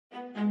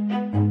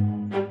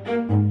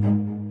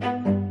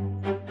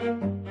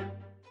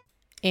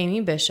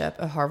Amy Bishop,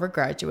 a Harvard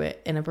graduate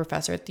and a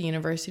professor at the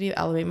University of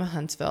Alabama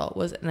Huntsville,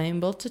 was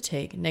unable to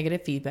take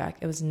negative feedback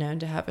and was known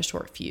to have a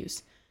short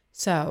fuse.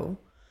 So,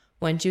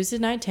 when she was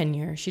denied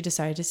tenure, she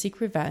decided to seek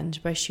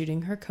revenge by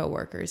shooting her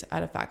coworkers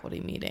at a faculty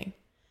meeting.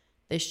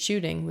 This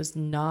shooting was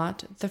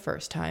not the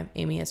first time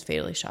Amy has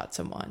fatally shot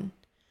someone,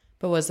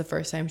 but was the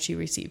first time she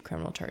received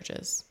criminal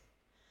charges.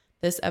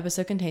 This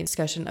episode contains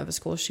discussion of a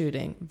school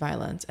shooting,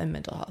 violence, and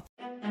mental health.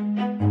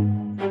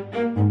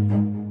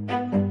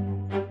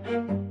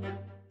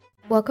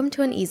 Welcome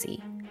to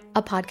Uneasy,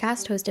 a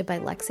podcast hosted by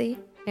Lexi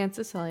And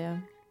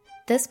Cecilia.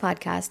 This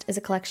podcast is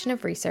a collection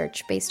of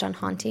research based on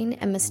haunting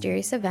and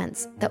mysterious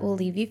events that will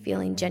leave you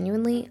feeling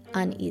genuinely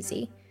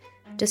uneasy.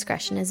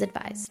 Discretion is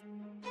advised.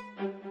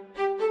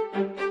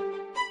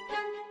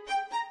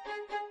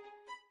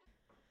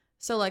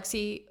 So,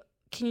 Lexi,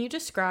 can you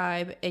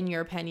describe, in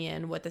your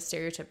opinion, what the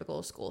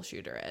stereotypical school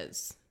shooter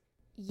is?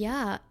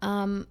 Yeah,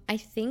 I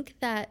think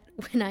that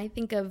when I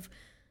think of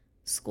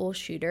school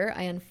shooter,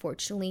 I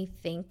unfortunately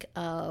think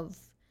of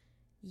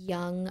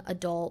young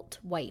adult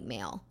white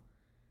male.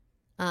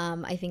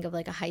 I think of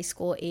like a high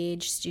school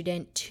age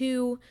student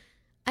to,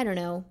 I don't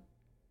know,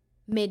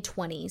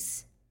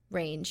 mid-20s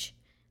range.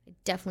 I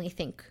definitely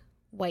think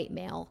white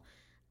male.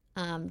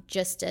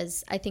 Just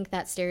as I think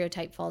that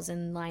stereotype falls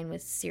in line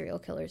with serial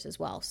killers as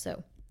well.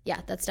 So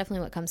yeah, that's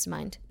definitely what comes to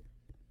mind.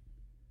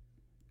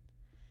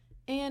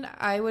 And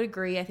I would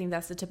agree. I think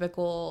that's the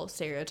typical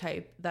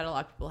stereotype that a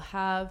lot of people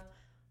have.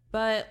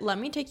 But let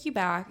me take you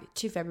back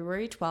to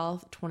February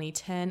 12th,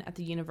 2010 at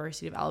the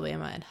University of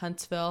Alabama in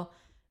Huntsville.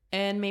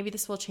 And maybe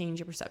this will change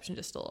your perception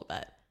just a little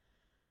bit.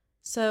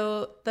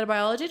 So the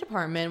biology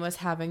department was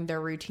having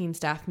their routine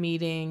staff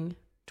meeting.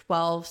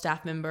 12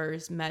 staff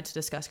members met to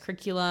discuss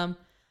curriculum.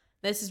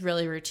 This is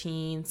really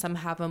routine. Some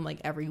have them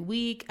like every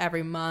week,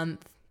 every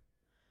month,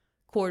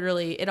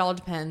 quarterly. It all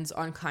depends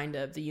on kind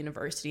of the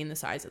university and the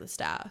size of the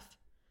staff.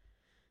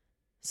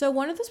 So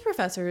one of those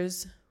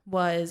professors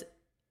was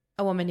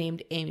a woman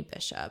named Amy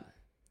Bishop.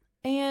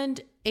 And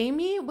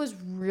Amy was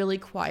really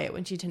quiet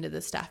when she attended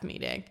the staff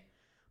meeting,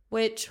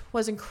 which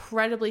was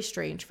incredibly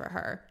strange for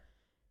her.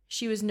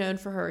 She was known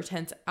for her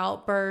intense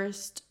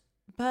outburst,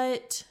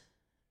 but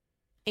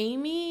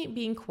Amy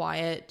being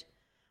quiet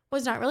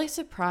was not really a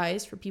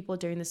surprise for people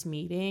during this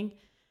meeting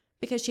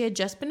because she had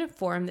just been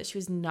informed that she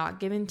was not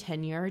given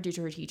tenure due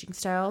to her teaching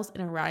styles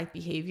and erratic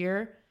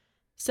behavior.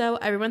 So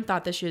everyone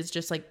thought that she was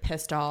just like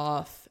pissed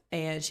off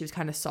and she was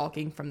kind of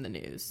sulking from the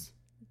news.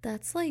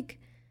 That's like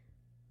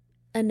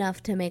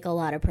enough to make a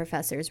lot of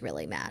professors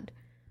really mad.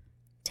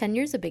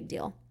 Tenure's a big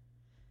deal.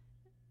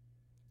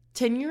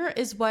 Tenure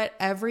is what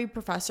every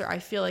professor, I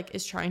feel like,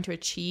 is trying to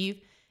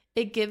achieve.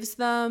 It gives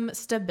them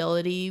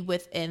stability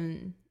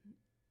within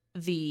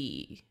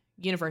the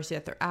university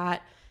that they're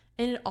at,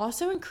 and it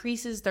also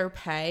increases their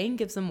pay and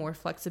gives them more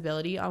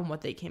flexibility on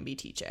what they can be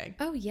teaching.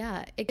 Oh,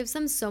 yeah. It gives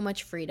them so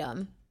much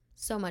freedom.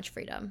 So much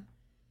freedom.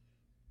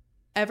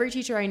 Every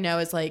teacher I know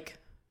is like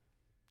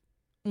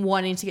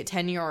wanting to get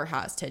tenure or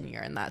has tenure,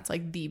 and that's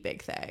like the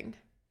big thing.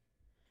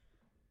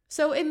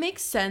 So it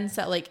makes sense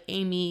that like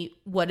Amy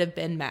would have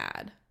been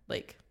mad.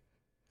 Like,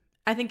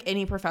 I think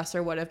any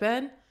professor would have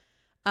been.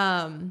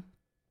 But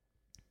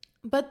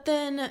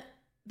then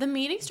the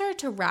meeting started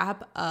to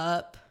wrap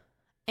up,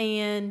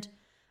 and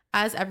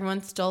as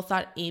everyone still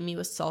thought Amy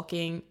was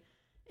sulking,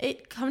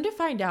 it come to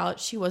find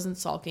out she wasn't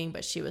sulking,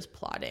 but she was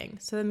plotting.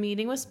 So the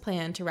meeting was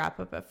planned to wrap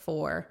up at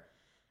 4,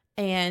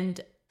 and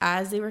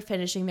as they were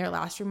finishing their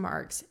last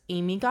remarks,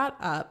 Amy got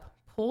up,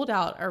 pulled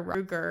out a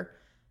Ruger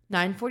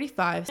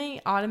 945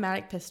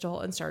 automatic pistol,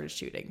 and started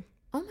shooting.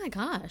 Oh my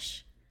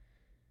gosh.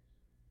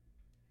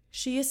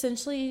 She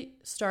essentially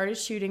started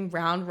shooting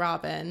round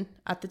robin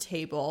at the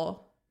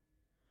table.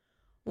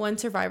 One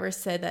survivor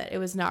said that it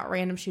was not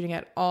random shooting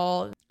at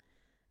all,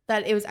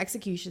 that it was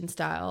execution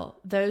style.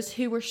 Those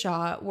who were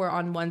shot were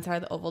on one side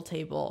of the oval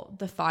table.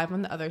 The 5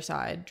 on the other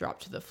side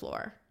dropped to the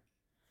floor.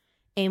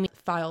 Amy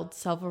fired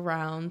several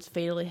rounds,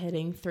 fatally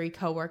hitting 3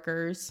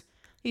 coworkers.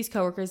 These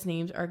coworkers'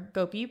 names are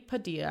Gopi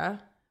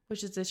Padilla,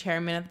 which is the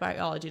chairman of the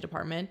biology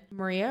department,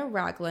 Maria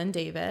Ragland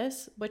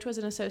Davis, which was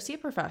an associate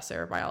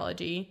professor of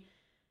biology,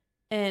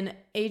 and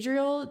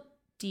Adriel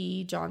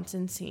D.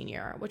 Johnson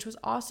Sr., which was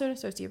also an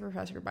associate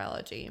professor of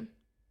biology.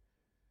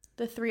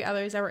 The 3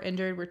 others that were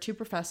injured were 2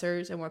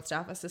 professors and 1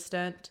 staff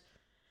assistant.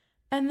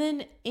 And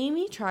then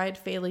Amy tried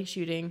fatally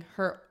shooting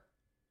her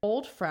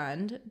old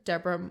friend,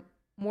 Deborah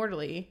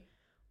Mortley,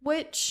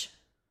 which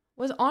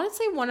was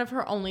honestly one of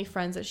her only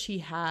friends that she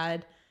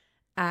had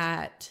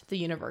at the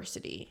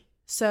university.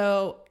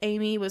 So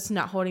Amy was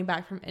not holding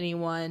back from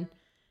anyone,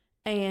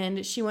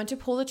 and she went to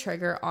pull the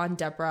trigger on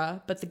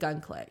Deborah, but the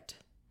gun clicked.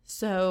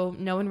 So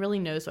no one really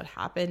knows what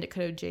happened. It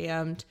could have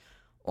jammed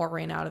or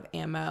ran out of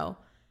ammo.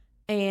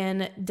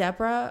 And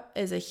Deborah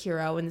is a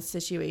hero in the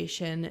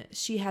situation.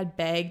 She had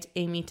begged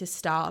Amy to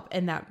stop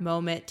in that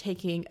moment,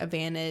 taking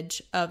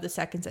advantage of the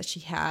seconds that she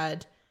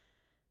had.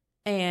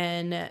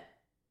 And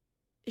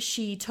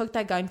she took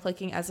that gun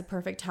clicking as a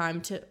perfect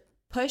time to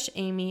push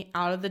Amy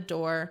out of the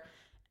door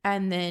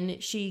And then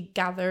she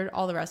gathered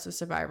all the rest of the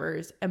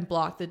survivors and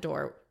blocked the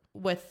door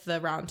with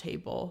the round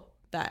table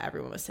that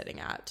everyone was sitting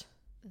at.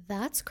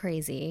 That's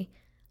crazy.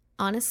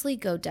 Honestly,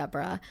 go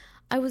Deborah.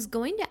 I was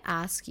going to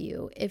ask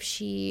you if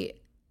she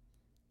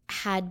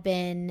had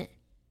been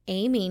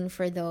aiming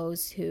for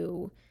those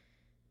who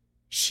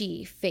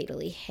she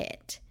fatally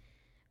hit.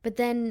 But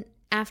then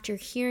after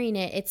hearing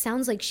it, it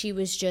sounds like she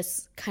was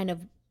just kind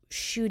of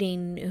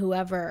shooting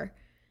whoever,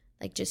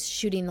 like just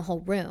shooting the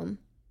whole room.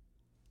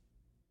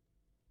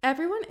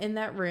 Everyone in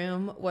that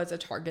room was a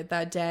target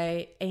that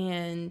day,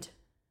 and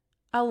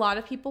a lot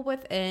of people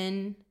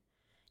within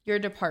your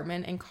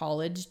department in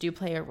college do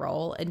play a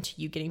role into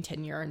you getting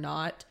tenure or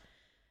not.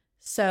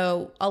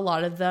 So a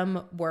lot of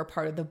them were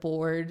part of the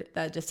board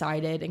that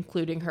decided,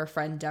 including her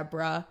friend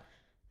Deborah.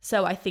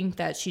 So I think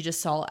that she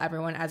just saw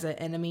everyone as an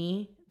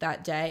enemy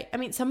that day. I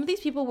mean, some of these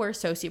people were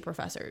associate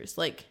professors.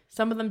 Like,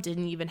 some of them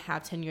didn't even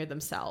have tenure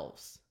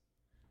themselves.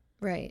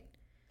 Right.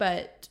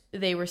 But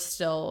they were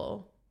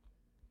still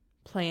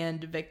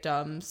planned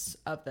victims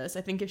of this.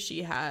 I think if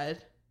she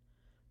had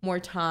more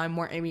time,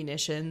 more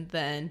ammunition,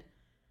 then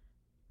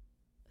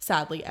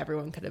sadly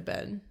everyone could have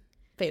been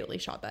fatally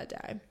shot that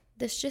day.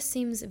 This just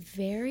seems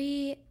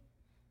very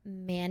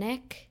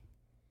manic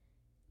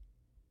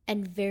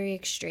and very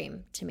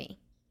extreme to me.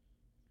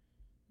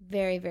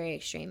 Very, very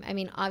extreme. I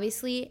mean,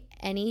 obviously,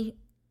 any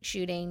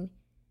shooting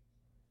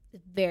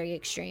is very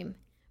extreme.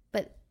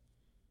 But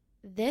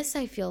this,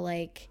 I feel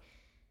like,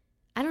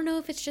 I don't know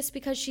if it's just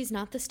because she's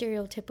not the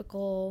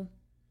stereotypical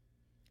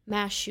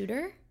mass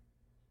shooter,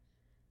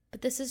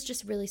 but this is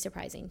just really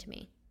surprising to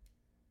me.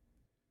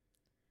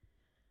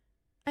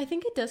 I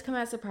think it does come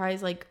as a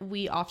surprise. Like,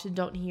 we often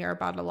don't hear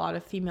about a lot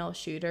of female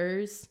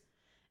shooters,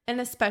 and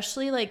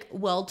especially like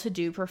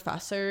well-to-do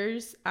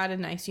professors at a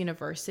nice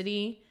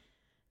university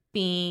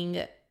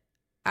being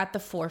at the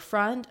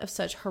forefront of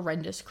such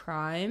horrendous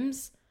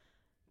crimes.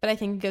 But I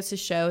think it goes to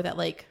show that,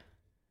 like,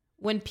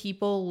 when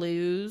people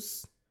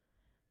lose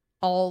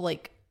all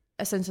like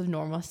a sense of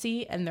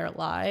normalcy in their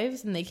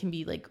lives, and they can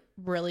be like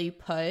really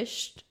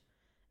pushed,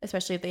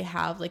 especially if they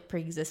have like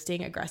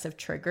pre-existing aggressive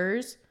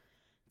triggers,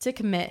 to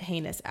commit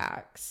heinous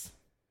acts.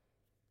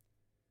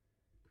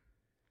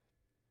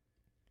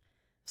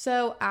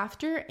 So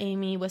after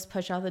Amy was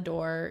pushed out the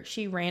door,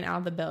 she ran out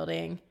of the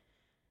building,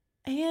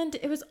 and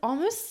it was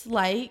almost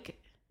like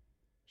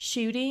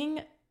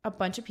shooting a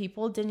bunch of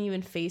people didn't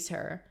even faze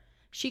her.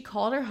 She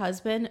called her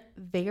husband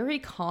very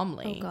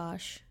calmly. Oh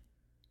gosh.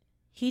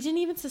 He didn't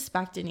even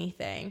suspect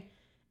anything.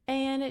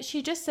 And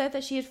she just said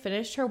that she had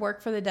finished her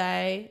work for the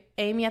day.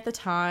 Amy at the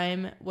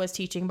time was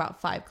teaching about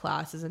 5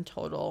 classes in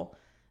total.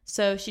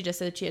 So she just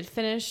said she had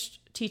finished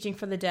teaching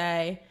for the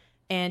day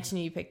and to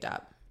be picked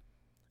up.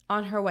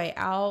 On her way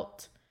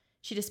out,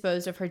 she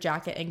disposed of her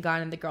jacket and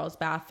gun in the girls'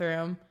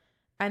 bathroom.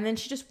 And then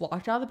she just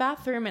walked out of the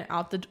bathroom and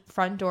out the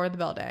front door of the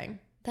building.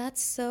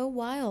 That's so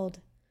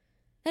wild.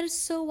 That is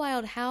so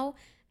wild. How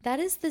that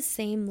is the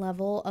same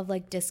level of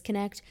like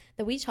disconnect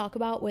that we talk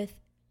about with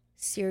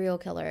serial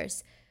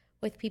killers,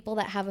 with people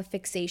that have a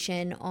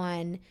fixation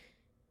on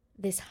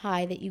this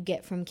high that you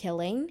get from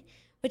killing,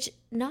 which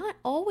not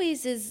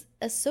always is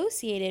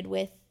associated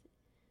with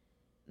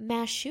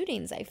mass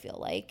shootings, I feel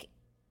like.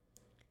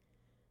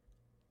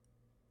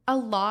 A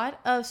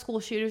lot of school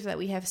shooters that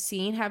we have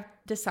seen have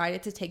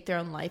decided to take their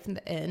own life in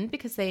the end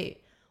because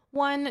they,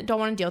 one, don't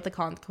want to deal with the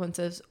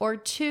consequences, or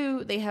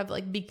two, they have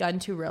like begun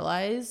to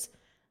realize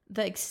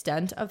the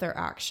extent of their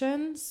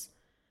actions.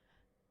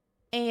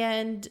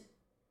 And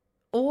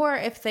or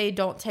if they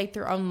don't take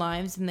their own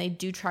lives and they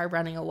do try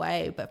running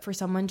away, but for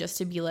someone just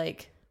to be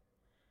like,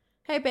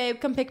 hey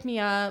babe, come pick me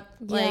up,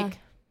 like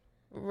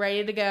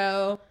ready to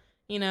go,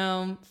 you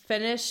know,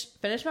 finish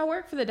my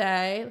work for the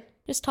day.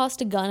 Just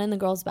tossed a gun in the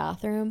girls'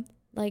 bathroom.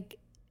 Like,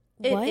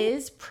 what? It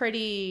is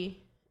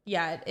pretty,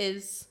 it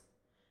is.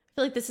 I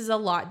feel like this is a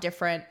lot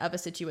different of a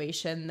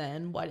situation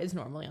than what is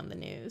normally on the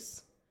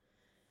news.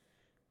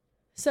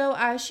 So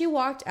as she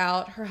walked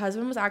out, her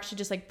husband was actually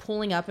just like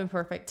pulling up in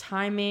perfect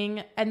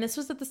timing. And this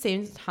was at the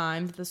same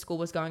time that the school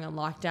was going on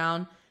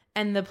lockdown,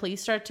 and the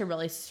police started to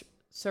really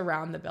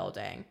surround the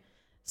building.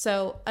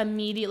 So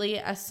immediately,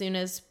 as soon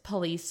as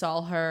police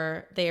saw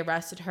her, they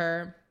arrested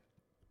her.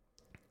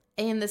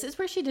 And this is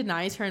where she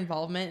denies her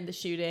involvement in the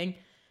shooting.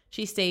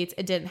 She states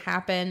it didn't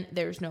happen.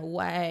 There's no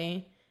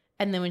way.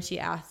 And then when she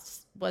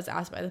was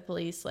asked by the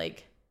police,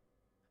 like,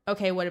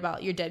 okay, what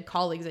about your dead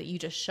colleagues that you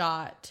just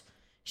shot?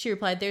 She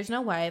replied, there's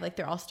no way. Like,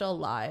 they're all still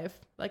alive.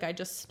 Like, I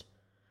just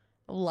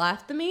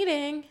left the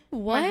meeting.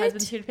 What? My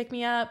husband's here to pick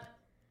me up.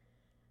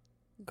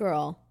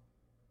 Girl.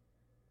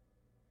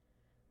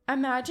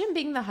 Imagine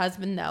being the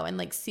husband, though, and,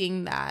 like,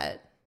 seeing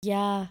that.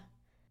 Yeah.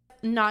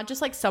 Not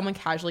just, like, someone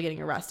casually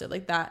getting arrested.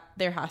 Like, that,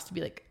 there has to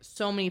be, like,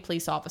 so many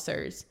police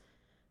officers,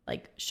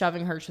 like,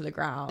 shoving her to the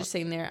ground. Just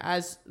sitting there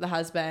as the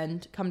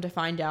husband, come to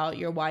find out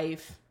your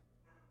wife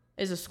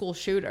is a school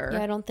shooter.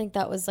 Yeah, I don't think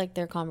that was, like,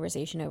 their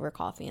conversation over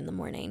coffee in the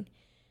morning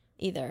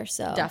either,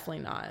 so.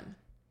 Definitely not.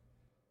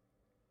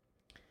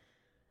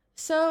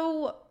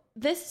 So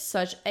this is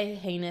such a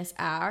heinous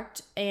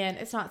act, and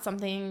it's not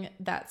something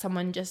that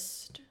someone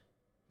just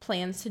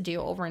plans to do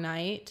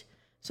overnight.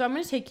 So I'm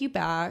going to take you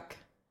back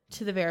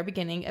to the very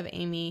beginning of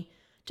Amy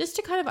just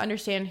to kind of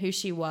understand who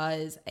she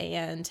was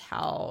and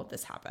how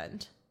this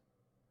happened.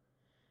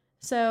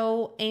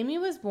 So Amy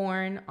was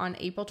born on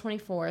April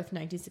 24th,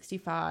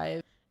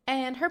 1965,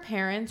 and her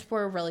parents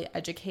were really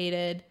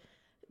educated.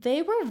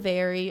 They were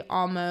very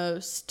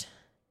almost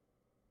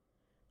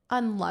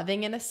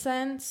unloving in a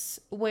sense,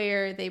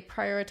 where they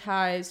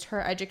prioritized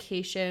her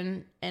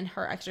education and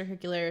her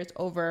extracurriculars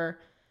over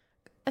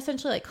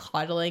essentially like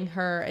coddling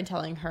her and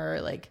telling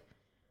her like,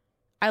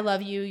 I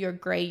love you, you're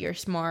great, you're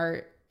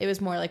smart. It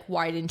was more like,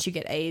 why didn't you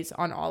get A's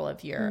on all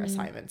of your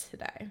assignments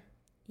today?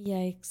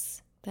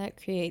 Yikes.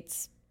 That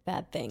creates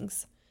bad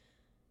things.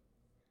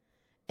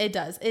 It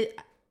does.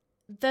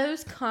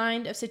 Those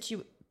kind of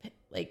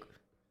like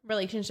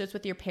relationships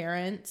with your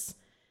parents,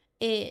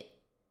 it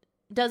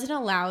doesn't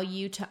allow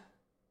you to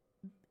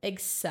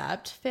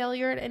accept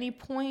failure at any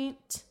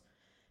point,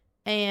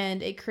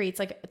 and it creates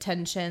like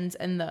tensions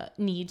and the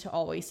need to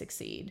always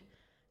succeed.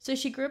 So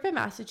she grew up in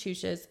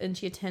Massachusetts, and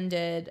she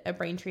attended a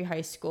Braintree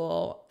High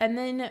School, and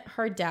then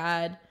her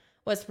dad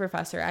was a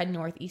professor at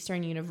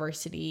Northeastern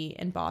University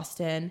in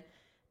Boston,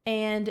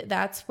 and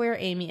that's where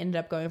Amy ended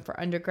up going for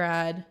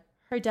undergrad.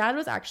 Her dad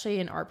was actually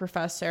an art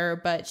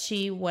professor, but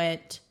she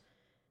went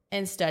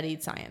and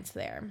studied science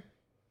there.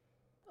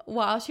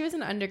 While she was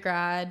an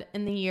undergrad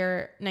in the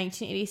year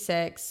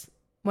 1986,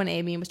 when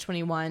Amy was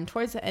 21,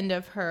 towards the end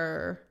of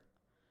her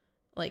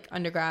like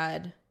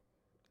undergrad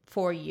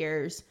 4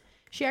 years,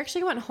 she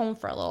actually went home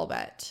for a little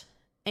bit.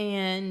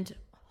 And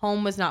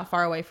home was not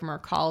far away from her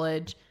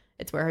college.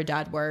 It's where her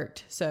dad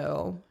worked,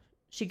 so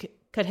she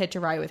could hitch a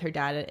ride with her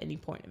dad at any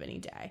point of any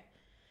day.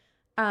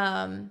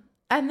 And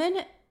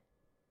then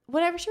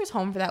whenever she was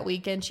home for that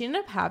weekend, she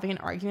ended up having an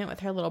argument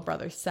with her little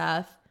brother,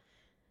 Seth.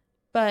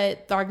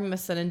 But the argument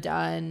was said and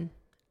done,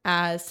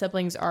 as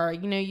siblings are,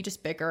 you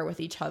just bicker with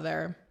each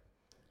other.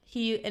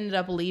 He ended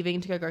up leaving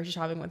to go grocery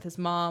shopping with his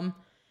mom.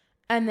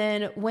 And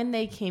then when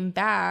they came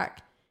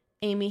back,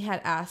 Amy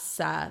had asked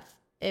Seth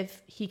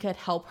if he could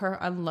help her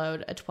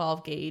unload a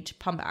 12-gauge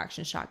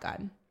pump-action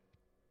shotgun.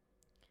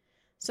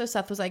 So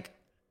Seth was like,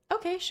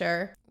 okay,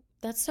 sure.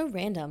 That's so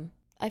random.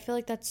 I feel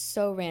like that's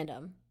so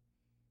random.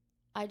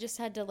 I just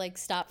had to like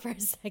stop for a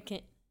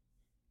second.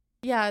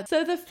 Yeah,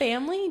 so the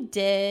family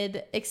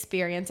did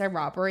experience a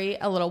robbery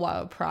a little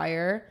while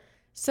prior.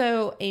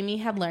 So Amy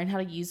had learned how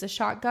to use a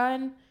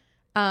shotgun.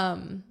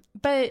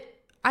 But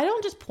I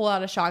don't just pull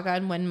out a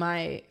shotgun when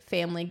my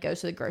family goes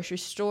to the grocery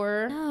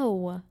store.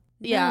 No.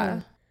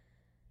 Yeah.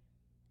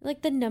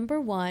 Like the number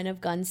one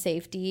of gun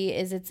safety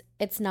is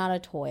it's not a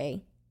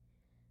toy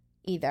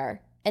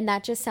either. And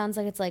that just sounds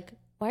like it's like,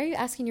 why are you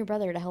asking your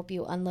brother to help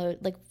you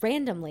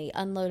randomly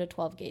unload a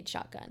 12-gauge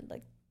shotgun?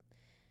 Like,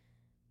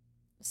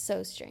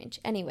 so strange.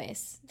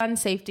 Anyways. Gun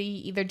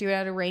safety, either do it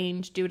at a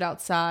range, do it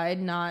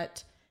outside,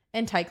 not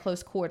in tight,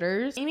 close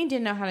quarters. Amy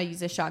didn't know how to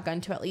use a shotgun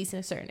to at least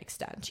a certain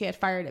extent. She had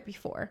fired it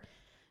before.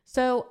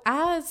 So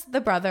as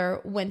the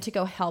brother went to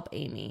go help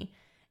Amy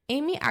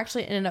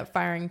actually ended up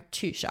firing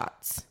 2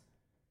 shots.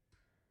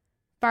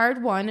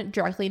 Fired one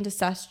directly into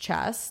Seth's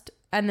chest,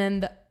 and then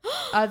the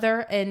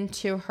other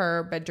into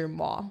her bedroom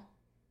wall.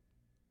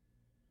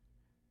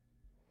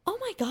 Oh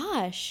my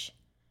gosh.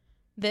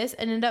 This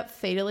ended up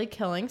fatally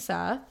killing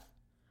Seth.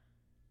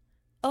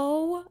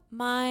 Oh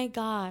my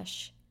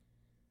gosh.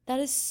 That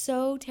is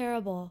so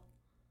terrible.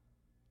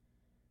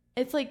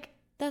 It's like...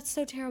 That's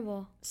so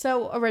terrible.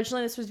 So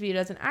originally this was viewed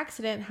as an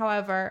accident.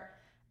 However,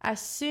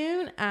 as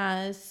soon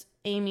as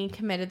Amy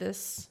committed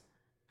this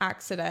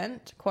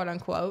accident, quote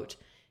unquote,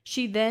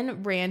 she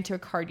then ran to a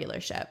car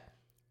dealership.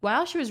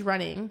 While she was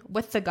running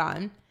with the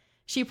gun,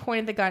 she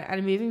pointed the gun at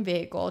a moving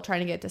vehicle,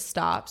 trying to get it to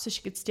stop so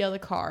she could steal the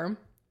car.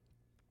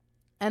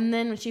 And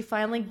then when she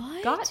finally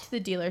got to the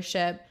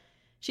dealership,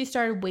 she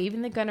started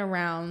waving the gun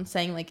around,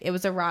 saying like it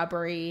was a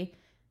robbery.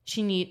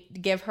 She need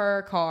to give her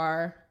a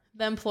car.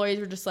 The employees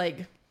were just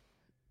like,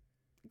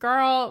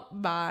 girl,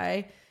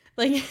 bye.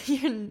 Like,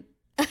 you're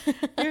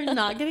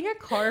not getting a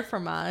car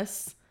from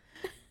us.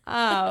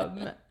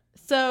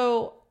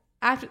 So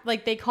after,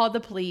 like, they called the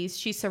police,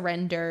 she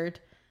surrendered,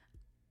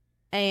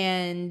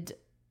 and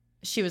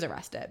she was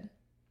arrested.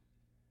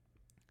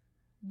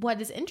 What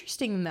is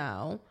interesting,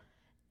 though,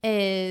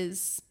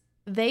 is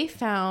they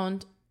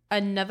found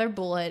another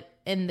bullet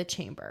in the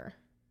chamber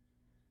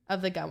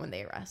of the gun when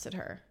they arrested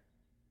her.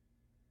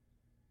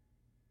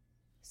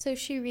 So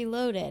she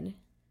reloaded.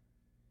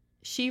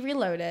 She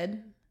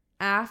reloaded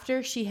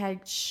after she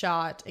had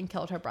shot and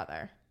killed her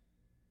brother.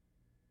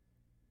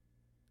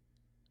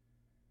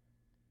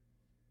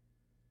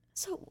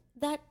 So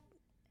that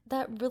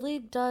really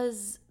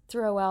does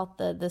throw out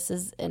the this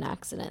is an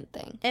accident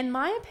thing. In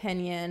my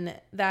opinion,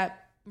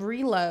 that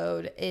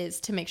reload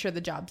is to make sure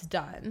the job's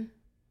done.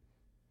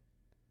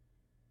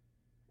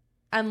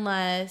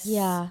 Unless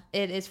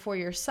it is for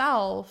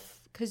yourself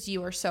because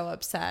you are so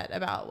upset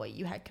about what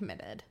you had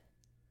committed.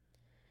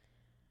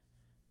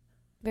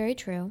 Very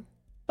true.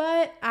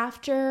 But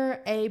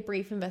after a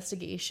brief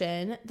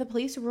investigation, the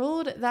police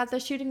ruled that the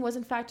shooting was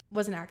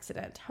an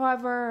accident.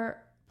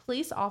 However,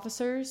 police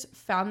officers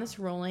found this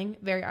ruling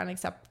very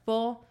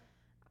unacceptable.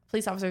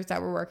 Police officers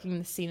that were working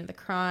the scene of the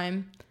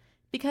crime,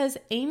 because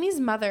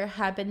Amy's mother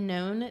had been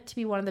known to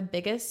be one of the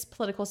biggest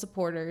political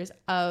supporters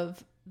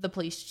of the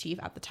police chief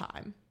at the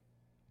time.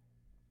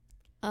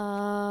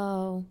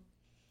 Oh,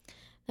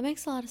 that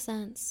makes a lot of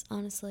sense,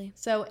 honestly.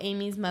 So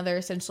Amy's mother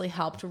essentially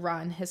helped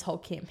run his whole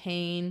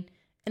campaign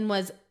and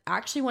was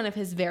actually one of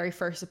his very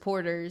first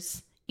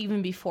supporters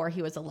even before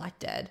he was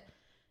elected.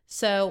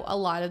 So a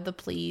lot of the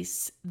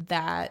police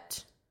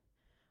that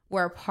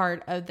were a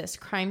part of this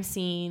crime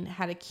scene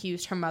had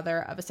accused her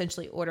mother of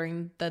essentially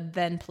ordering the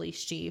then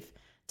police chief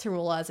to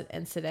rule as an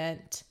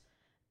incident.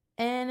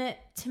 And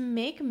to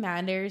make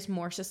matters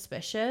more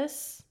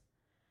suspicious,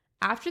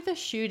 after the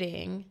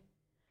shooting,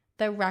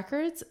 the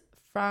records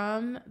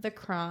from the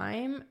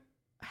crime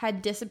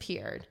had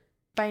disappeared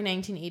by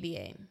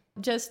 1988.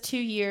 Just 2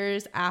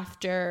 years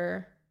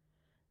after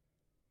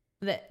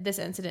this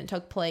incident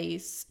took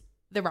place,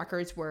 the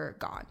records were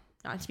gone,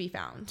 not to be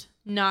found.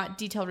 Not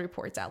detailed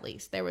reports, at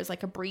least. There was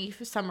like a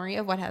brief summary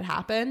of what had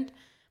happened,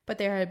 but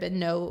there had been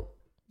no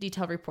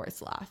detailed reports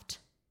left.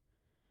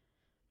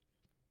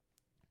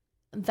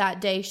 That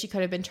day, she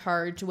could have been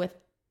charged with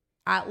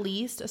at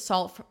least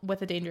assault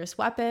with a dangerous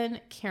weapon,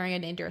 carrying a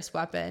dangerous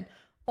weapon,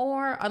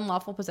 or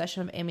unlawful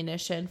possession of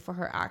ammunition for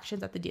her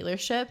actions at the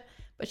dealership,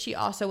 but she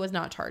also was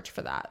not charged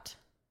for that.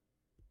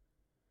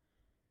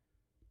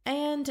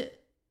 And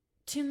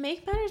to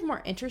make matters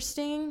more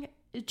interesting,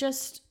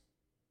 just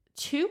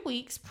 2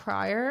 weeks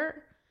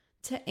prior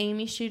to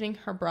Amy shooting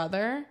her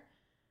brother,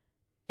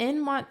 in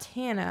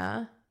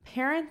Montana,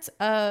 parents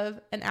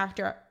of an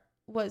actor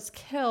was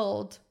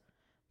killed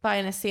by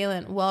an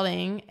assailant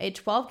wielding a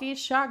 12-gauge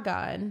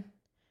shotgun,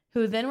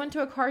 who then went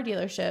to a car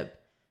dealership,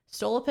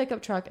 stole a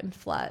pickup truck, and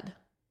fled.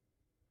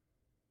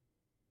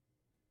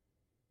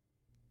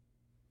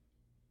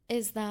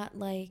 Is that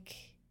like,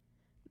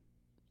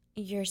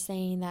 you're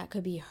saying that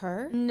could be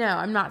her? No,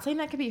 I'm not saying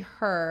that could be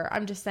her.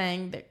 I'm just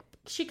saying that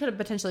she could have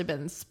potentially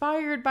been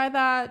inspired by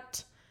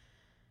that.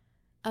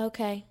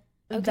 Okay.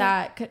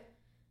 That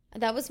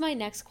was my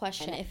next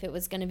question, if it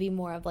was going to be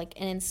more of like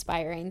an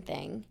inspiring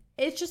thing.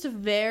 It's just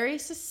very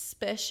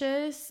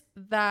suspicious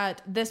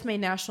that this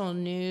made national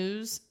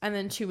news, and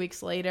then 2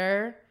 weeks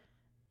later,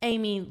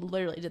 Amy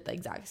literally did the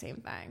exact same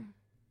thing.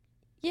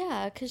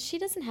 Yeah, because she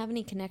doesn't have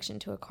any connection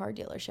to a car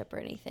dealership or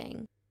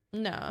anything.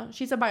 No,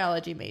 she's a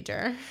biology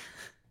major.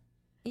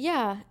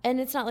 Yeah, and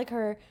it's not like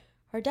her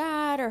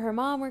dad or her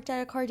mom worked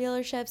at a car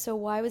dealership, so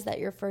why was that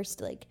your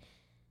first like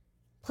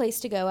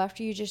place to go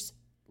after you just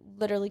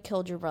literally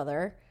killed your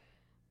brother?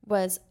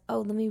 Was,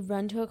 oh, let me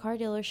run to a car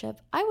dealership.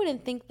 I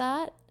wouldn't think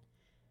that.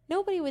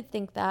 Nobody would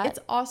think that. It's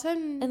also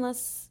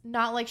unless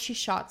not like she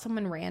shot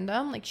someone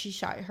random, like she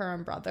shot her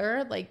own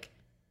brother. Like,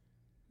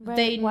 right.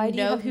 They why do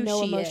you know have who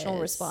no she emotional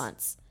is.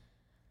 response?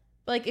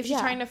 Like, if she's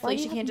trying to flee,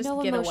 she can't just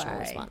get away.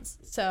 Response?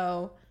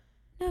 So,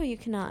 no, you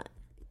cannot.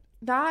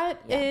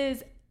 That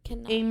is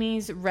Cannot.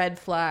 Amy's red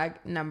flag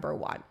number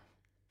 1.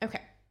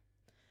 Okay.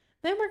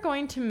 Then we're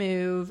going to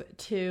move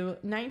to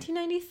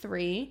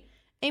 1993.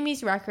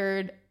 Amy's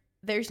record,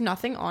 there's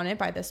nothing on it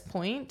by this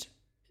point.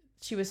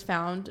 She was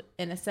found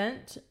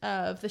innocent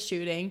of the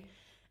shooting,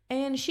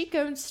 and she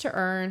goes to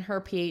earn her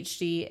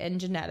PhD in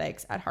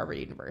genetics at Harvard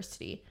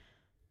University.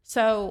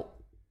 So,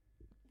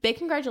 big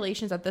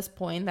congratulations at this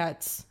point.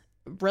 That's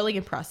really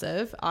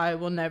impressive. I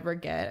will never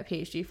get a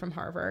PhD from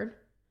Harvard.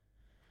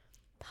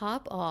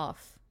 Pop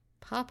off,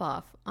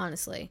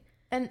 honestly.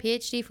 And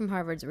PhD from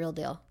Harvard's a real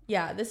deal.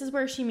 Yeah, this is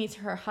where she meets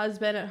her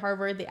husband at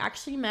Harvard. They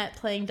actually met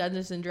playing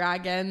Dungeons and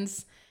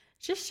Dragons,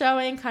 just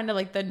showing kind of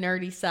like the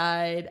nerdy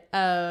side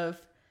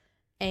of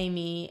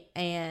Amy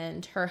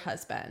and her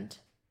husband.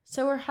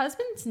 So her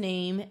husband's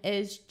name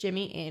is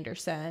Jimmy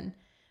Anderson,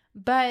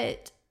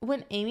 but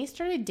when Amy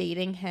started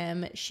dating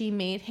him, she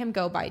made him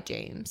go by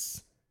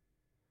James.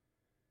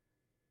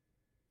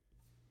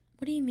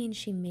 What do you mean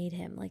she made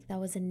him? Like that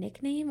was a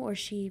nickname, or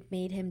she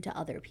made him to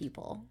other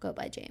people go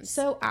by James?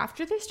 So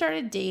after they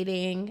started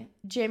dating,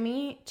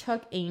 Jimmy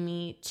took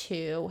Amy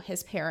to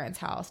his parents'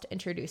 house to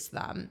introduce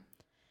them.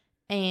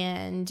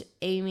 And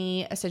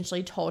Amy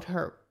essentially told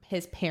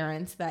his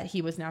parents that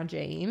he was now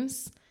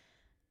James.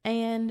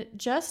 And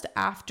just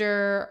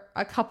after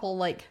a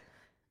couple, it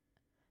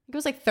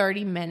was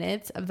 30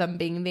 minutes of them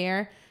being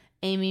there,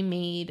 Amy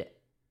made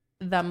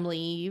them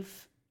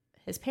leave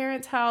his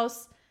parents'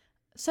 house.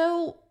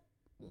 So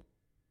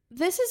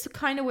this is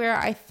kind of where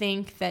I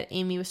think that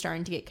Amy was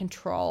starting to get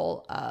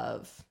control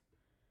of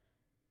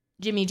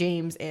Jimmy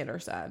James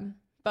Anderson.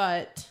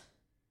 But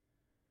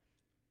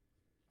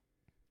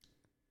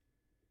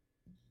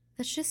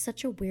that's just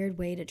such a weird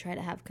way to try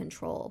to have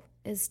control.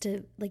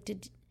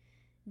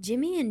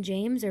 Jimmy and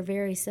James are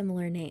very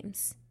similar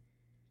names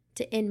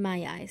in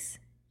my eyes.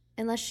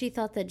 Unless she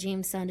thought that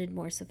James sounded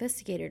more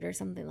sophisticated or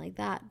something like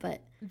that.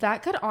 But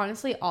that could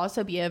honestly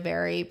also be a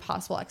very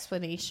possible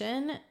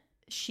explanation.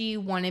 she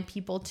wanted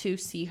people to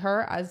see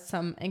her as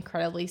some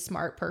incredibly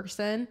smart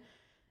person.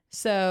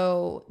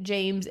 So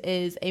James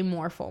is a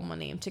more formal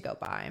name to go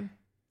by.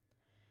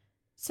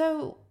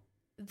 So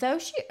though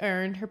she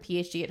earned her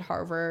PhD at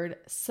Harvard,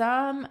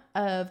 some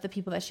of the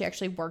people that she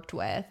actually worked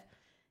with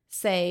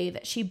say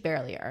that she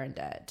barely earned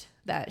it,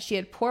 that she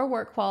had poor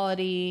work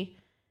quality,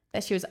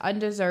 that she was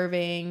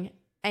undeserving,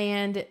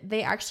 and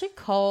they actually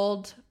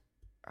called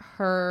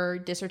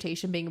her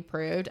dissertation being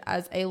approved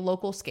as a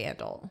local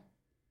scandal.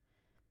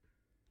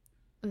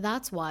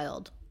 That's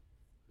wild.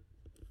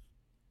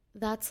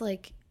 That's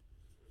like,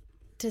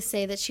 to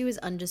say that she was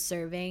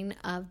undeserving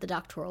of the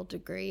doctoral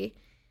degree,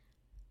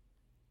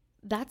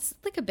 that's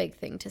like a big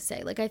thing to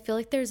say. Like, I feel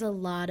like there's a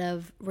lot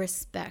of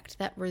respect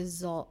that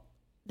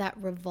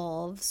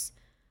revolves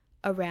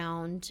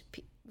around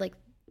like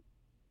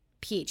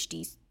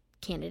PhD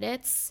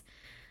candidates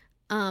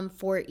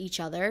for each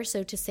other.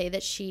 So to say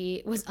that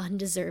she was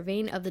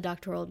undeserving of the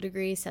doctoral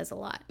degree says a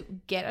lot.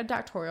 Get a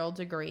doctoral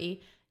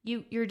degree.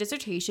 Your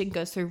dissertation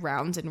goes through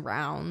rounds and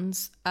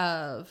rounds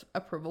of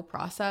approval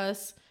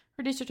process.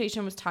 Her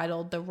dissertation was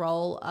titled "The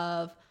Role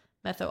of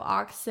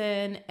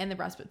Methoxytin and the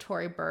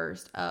Respiratory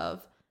Burst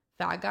of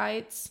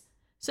Phagites."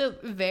 So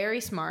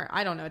very smart.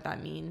 I don't know what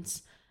that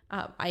means.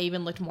 I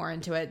even looked more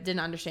into it.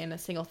 Didn't understand a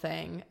single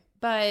thing.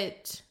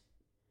 But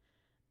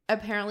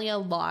apparently a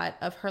lot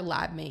of her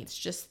lab mates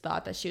just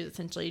thought that she was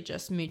essentially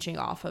just mooching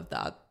off of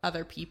the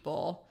other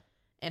people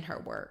in her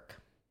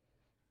work.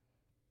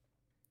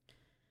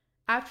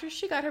 After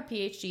she got her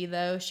PhD,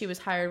 though, she was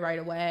hired right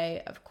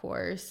away, of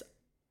course,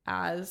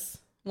 as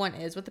one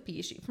is with a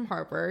PhD from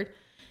Harvard.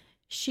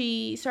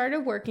 She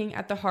started working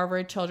at the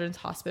Harvard Children's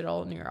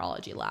Hospital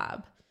Neurology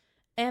Lab.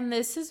 And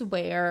this is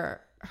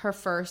where her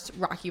first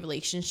rocky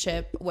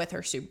relationship with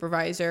her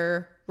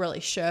supervisor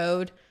really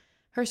showed.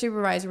 Her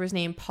supervisor was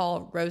named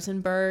Paul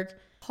Rosenberg.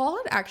 Paul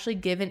had actually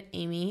given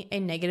Amy a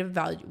negative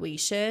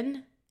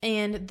evaluation,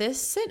 and this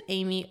sent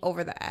Amy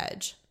over the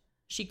edge.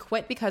 She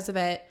quit because of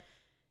it.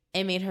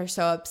 It made her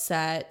so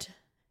upset.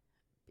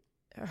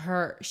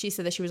 She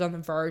said that she was on the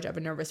verge of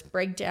a nervous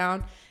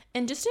breakdown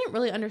and just didn't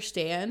really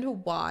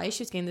understand why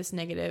she was getting this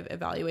negative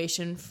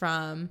evaluation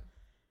from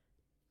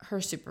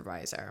her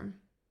supervisor.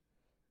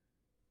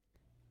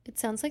 It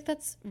sounds like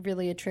that's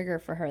really a trigger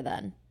for her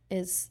then,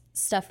 is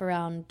stuff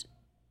around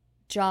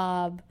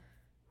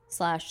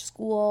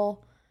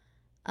job/school,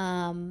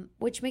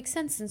 which makes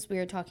sense since we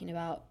were talking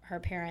about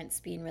her parents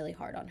being really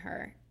hard on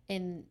her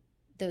in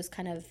those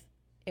kind of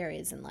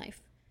areas in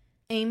life.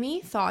 Amy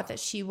thought that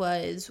she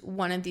was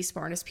one of the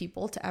smartest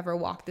people to ever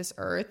walk this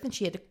earth, and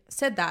she had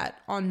said that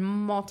on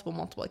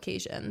multiple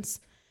occasions.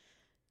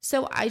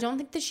 So I don't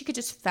think that she could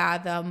just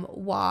fathom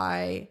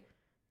why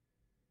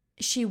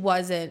she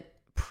wasn't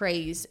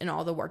praised in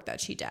all the work that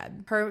she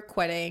did. Her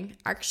quitting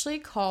actually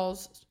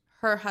calls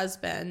her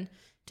husband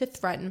to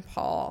threaten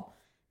Paul,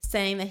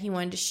 saying that he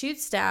wanted to shoot,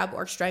 stab,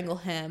 or strangle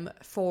him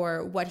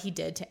for what he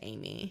did to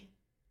Amy.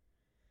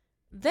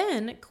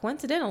 Then,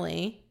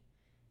 coincidentally,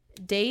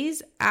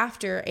 days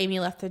after Amy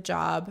left the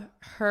job,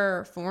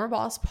 her former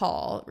boss,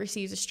 Paul,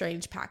 receives a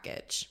strange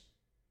package.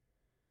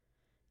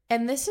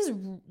 And this is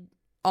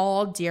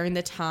all during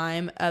the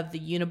time of the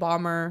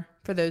Unabomber.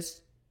 For those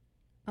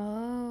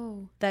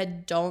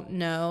that don't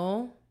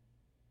know.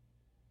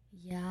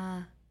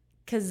 Yeah.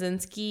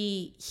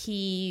 Kaczynski,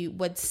 he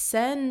would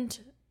send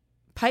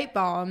pipe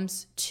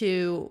bombs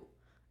to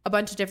a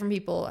bunch of different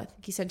people. I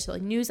think he sent it to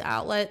like news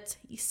outlets.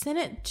 He sent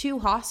it to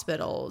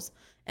hospitals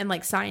and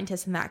like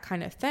scientists and that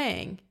kind of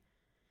thing.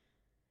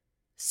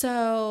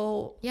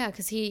 So yeah,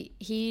 because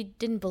he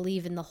didn't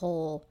believe in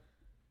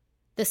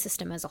the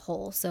system as a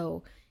whole.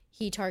 So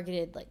he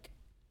targeted like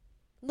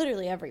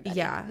literally everybody.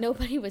 Yeah.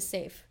 Nobody was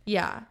safe.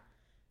 Yeah.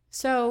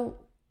 So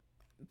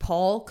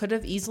Paul could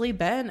have easily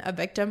been a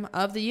victim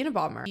of the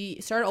Unabomber. He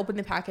started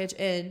opening the package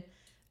and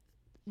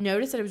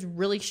noticed that it was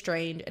really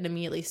strained and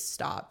immediately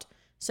stopped.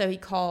 So he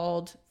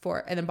called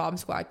and the bomb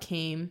squad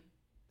came,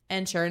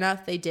 and sure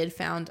enough, they did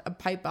found a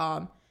pipe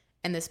bomb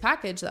in this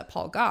package that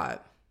Paul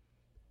got.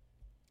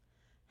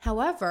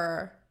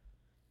 However,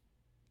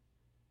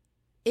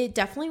 it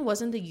definitely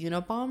wasn't the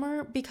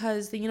Unabomber,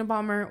 because the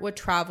Unabomber would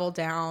travel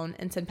down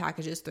and send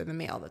packages through the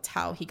mail. That's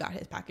how he got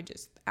his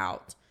packages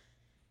out.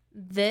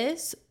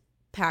 This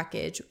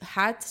package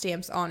had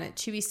stamps on it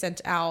to be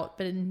sent out,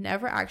 but it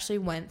never actually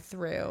went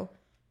through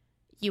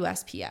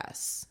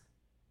USPS.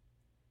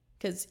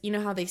 Because you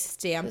know how they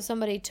stamp. So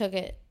somebody took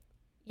it.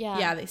 Yeah.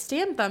 Yeah, they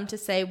stamped them to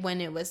say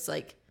when it was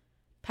like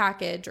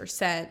packaged or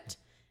sent.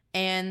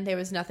 And there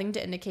was nothing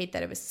to indicate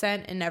that it was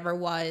sent, and never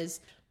was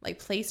like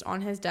placed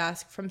on his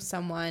desk from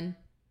someone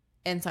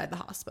inside the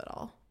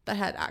hospital that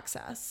had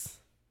access.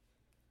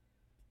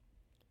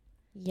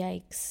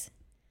 Yikes.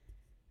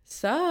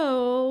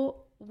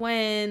 So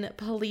when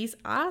police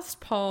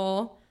asked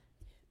Paul,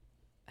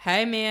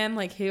 hey man,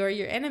 like, who are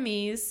your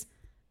enemies?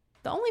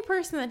 The only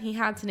person that he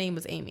had to name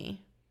was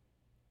Amy.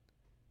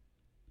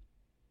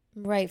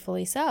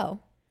 Rightfully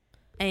so.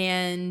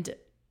 And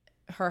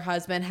her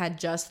husband had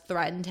just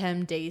threatened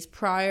him days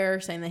prior,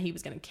 saying that he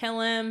was going to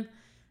kill him.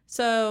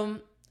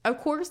 So, of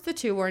course, the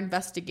two were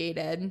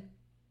investigated.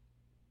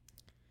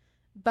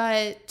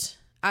 But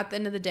at the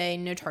end of the day,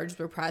 no charges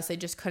were pressed. They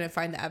just couldn't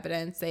find the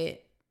evidence.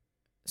 They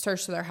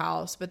searched their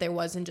house, but there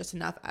wasn't just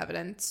enough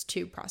evidence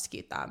to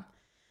prosecute them.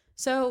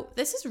 So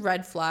this is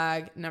red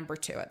flag number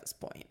 2 at this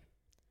point.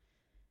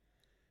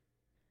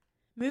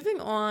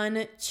 Moving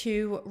on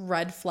to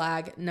red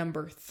flag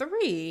number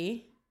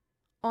 3.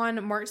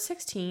 On March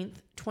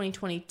 16th,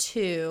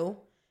 2022,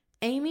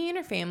 Amy and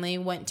her family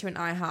went to an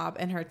IHOP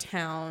in her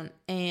town,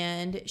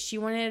 and she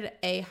wanted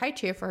a high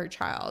chair for her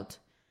child.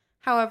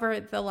 However,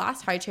 the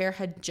last high chair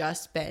had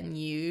just been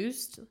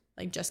used,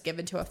 like just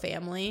given to a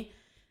family,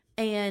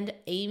 and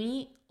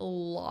Amy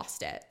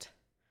lost it.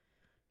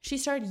 She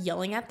started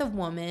yelling at the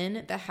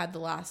woman that had the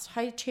last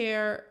high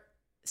chair,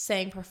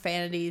 saying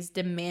profanities,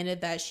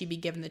 demanded that she be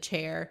given the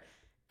chair.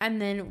 And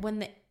then when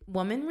the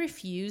woman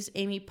refused,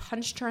 Amy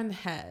punched her in the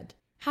head.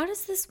 How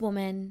does this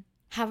woman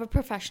have a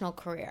professional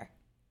career?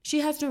 She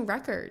has no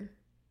record.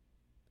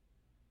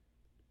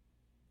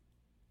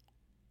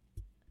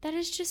 That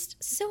is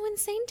just so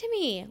insane to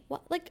me.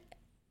 What, like,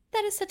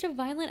 that is such a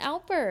violent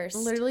outburst.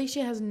 Literally, she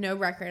has no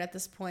record at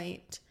this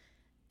point.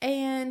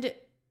 And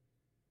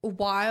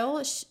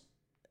while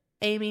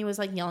Amy was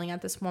like yelling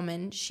at this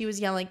woman, she was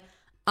yelling,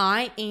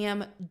 "I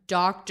am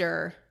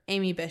Dr.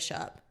 Amy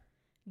Bishop.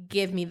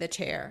 Give me the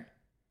chair."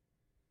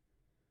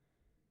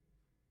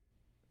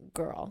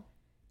 Girl.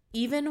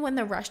 Even when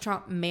the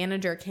restaurant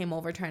manager came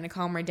over trying to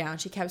calm her down,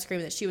 she kept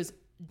screaming that she was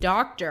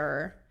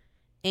Dr.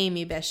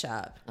 Amy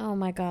Bishop. Oh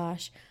my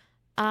gosh.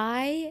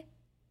 I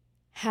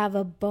have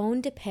a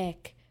bone to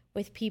pick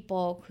with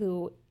people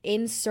who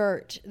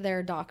insert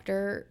their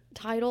doctor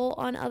title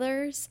on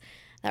others.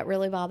 That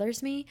really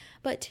bothers me.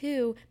 But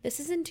 2, this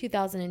is in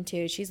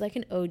 2002. She's like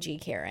an OG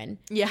Karen.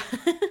 Yeah.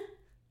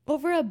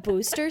 Over a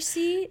booster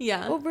seat?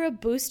 Yeah. Over a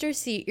booster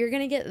seat, you're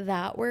going to get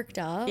that worked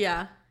up?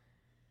 Yeah.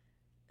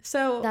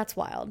 So that's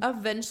wild.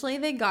 Eventually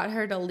they got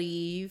her to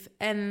leave,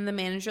 and the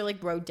manager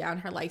like wrote down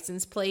her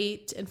license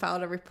plate and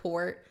filed a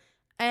report.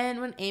 And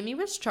when Amy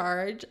was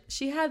charged,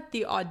 she had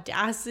the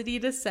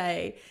audacity to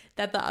say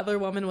that the other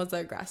woman was the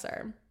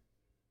aggressor.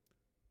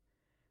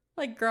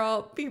 Like,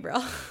 girl, be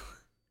real.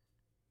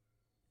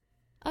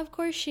 Of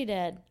course she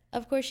did.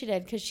 Of course she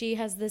did, because she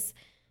has this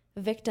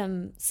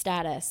victim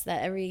status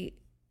that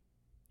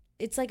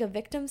it's like a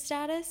victim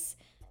status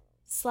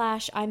 /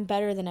 I'm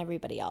better than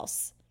everybody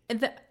else.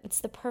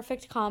 It's the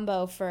perfect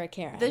combo for a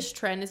Karen. This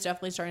trend is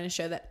definitely starting to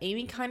show that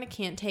Amy kind of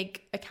can't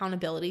take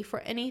accountability for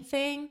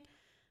anything.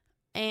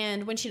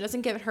 And when she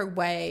doesn't get her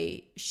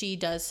way, she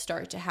does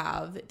start to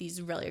have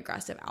these really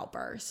aggressive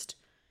outbursts.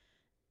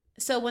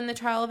 So when the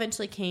trial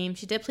eventually came,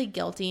 she did plead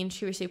guilty and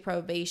she received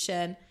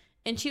probation.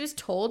 And she was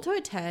told to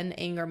attend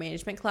anger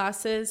management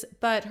classes,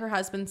 but her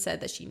husband said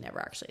that she never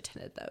actually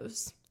attended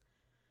those.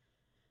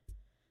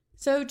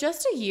 So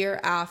just a year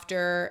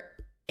after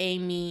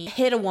Amy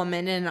hit a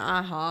woman in an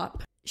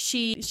IHOP,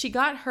 she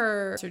got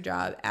her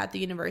job at the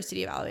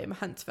University of Alabama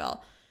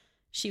Huntsville.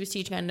 She was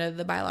teaching under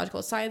the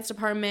biological science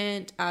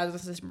department as an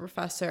assistant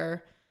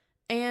professor.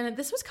 And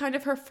this was kind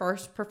of her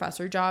first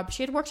professor job.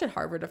 She had worked at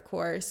Harvard, of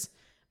course.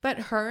 But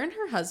her and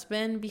her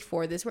husband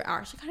before this were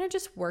actually kind of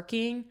just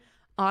working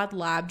odd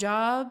lab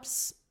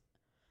jobs.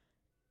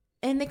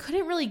 And they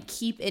couldn't really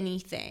keep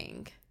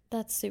anything.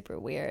 That's super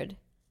weird.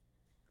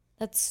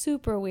 That's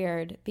super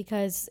weird,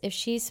 because if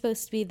she's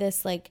supposed to be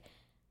this like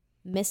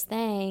Miss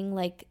Thang,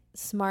 like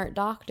smart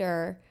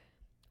doctor,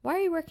 why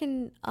are you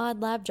working odd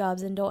lab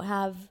jobs and don't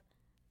have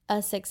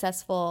a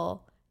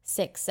successful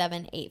 6,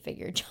 7,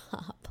 8-figure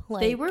job?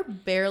 Like, they were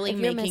barely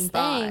making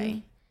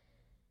by.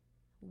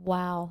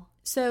 Wow.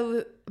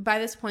 So by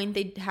this point,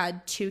 they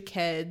had 2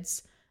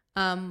 kids.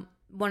 One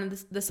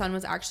of the son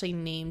was actually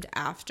named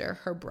after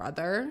her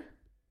brother,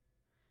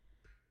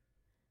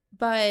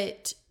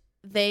 but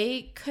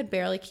they could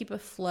barely keep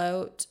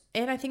afloat.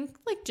 And I think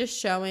like just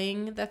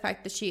showing the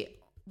fact that she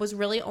was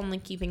really only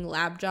keeping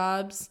lab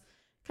jobs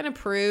kind of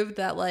proved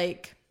that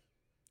like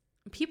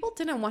people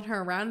didn't want her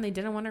around. They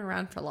didn't want her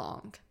around for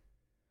long.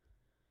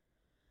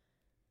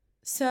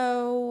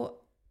 So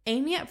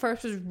Amy at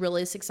first was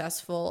really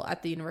successful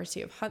at the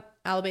University of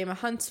Alabama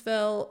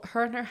Huntsville.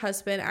 Her and her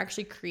husband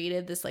actually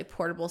created this like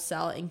portable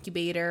cell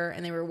incubator,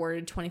 and they were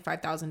awarded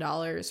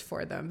 $25,000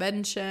 for the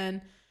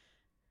invention.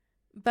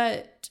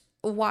 But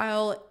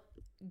while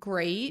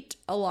great,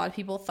 a lot of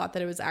people thought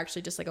that it was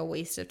actually just like a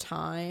waste of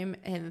time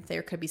and that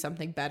there could be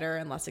something better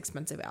and less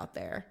expensive out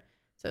there.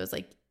 So it was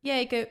like,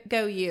 yay,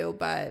 go you,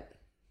 but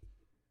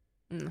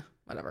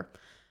whatever.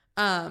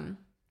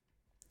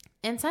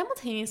 And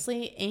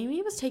simultaneously,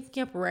 Amy was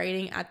taking up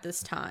writing at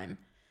this time.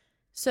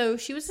 So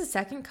she was the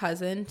second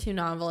cousin to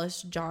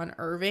novelist John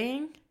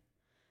Irving.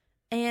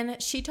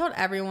 And she told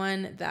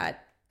everyone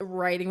that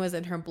writing was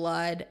in her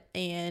blood,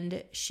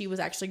 and she was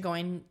actually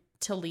going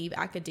to leave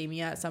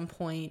academia at some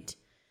point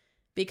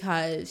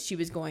because she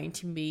was going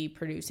to be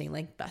producing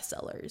like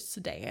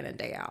bestsellers day in and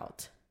day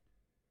out.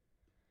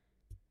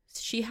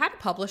 She had a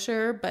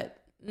publisher,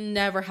 but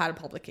never had a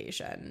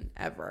publication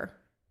ever.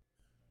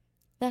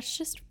 That's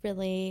just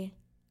really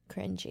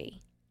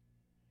cringy.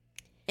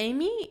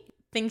 Amy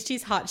thinks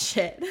she's hot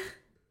shit.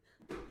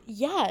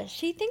 Yeah,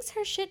 she thinks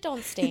her shit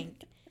don't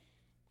stink.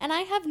 And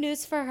I have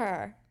news for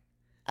her.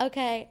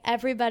 Okay,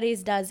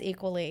 everybody's does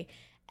equally.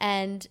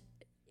 And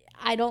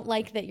I don't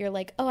like that you're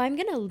like, oh, I'm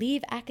going to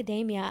leave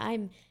academia.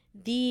 I'm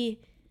the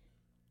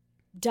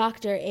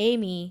Dr.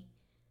 Amy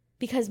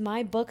because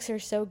my books are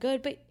so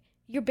good. But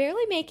you're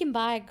barely making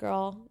by,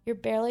 girl. You're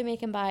barely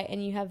making by,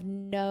 and you have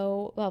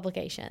no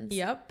publications.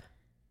 Yep.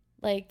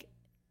 Like,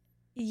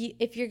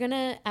 if you're going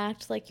to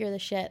act like you're the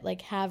shit,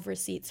 like, have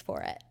receipts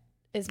for it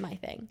is my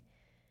thing.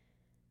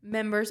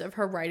 Members of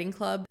her writing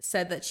club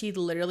said that she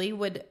literally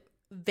would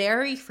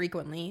very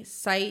frequently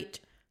cite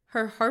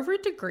her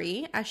Harvard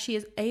degree, as she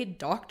is a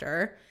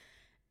doctor,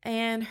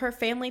 and her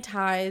family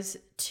ties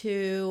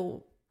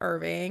to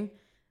Irving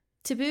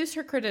to boost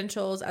her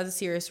credentials as a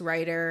serious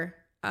writer.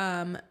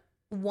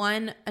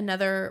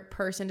 Another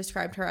person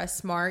described her as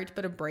smart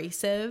but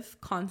abrasive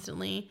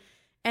constantly,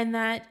 and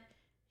that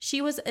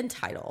she was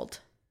entitled.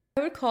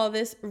 I would call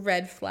this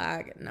red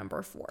flag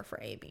number 4 for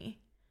Amy.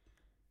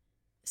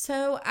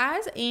 So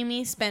as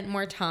Amy spent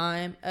more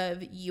time of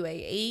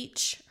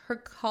UAH, her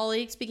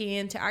colleagues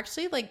began to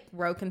actually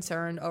grow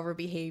concerned over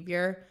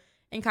behavior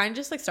and kind of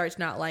just start to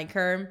not like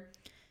her.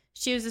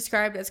 She was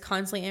described as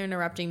constantly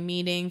interrupting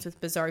meetings with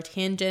bizarre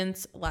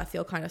tangents, left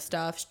field kind of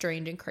stuff,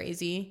 strange and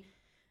crazy.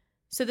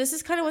 So this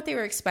is kind of what they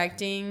were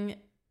expecting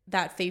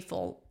that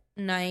fateful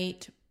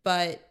night,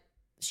 but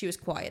she was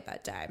quiet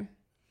that day.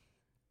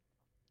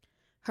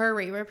 Her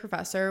rate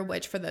professor,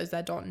 which for those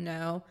that don't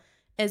know,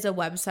 is a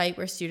website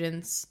where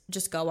students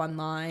just go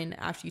online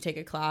after you take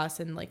a class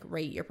and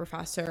rate your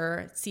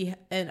professor, see,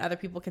 and other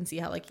people can see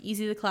how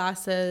easy the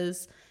class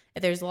is,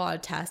 if there's a lot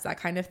of tests, that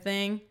kind of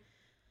thing.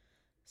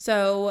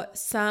 So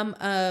some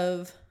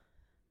of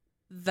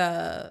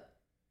the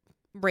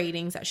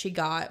ratings that she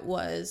got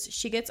was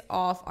she gets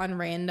off on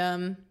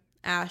random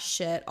ass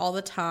shit all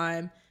the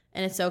time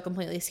and it's so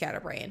completely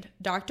scatterbrained.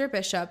 Dr.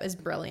 Bishop is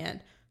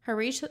brilliant. Her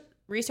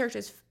research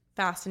is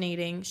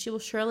fascinating. She will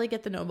surely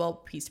get the Nobel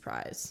Peace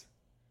Prize.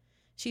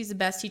 She's the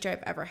best teacher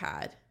I've ever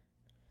had.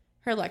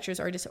 Her lectures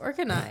are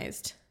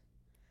disorganized.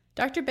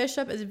 Dr.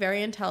 Bishop is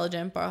very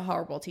intelligent, but a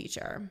horrible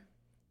teacher.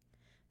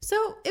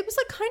 So it was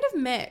kind of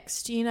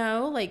mixed, and I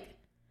feel like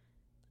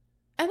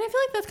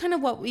that's kind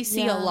of what we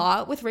see a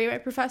lot with Ray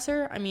Wright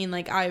Professor. I mean,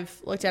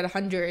 I've looked at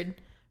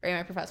 100 Ray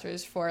Wright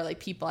Professors for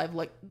people I've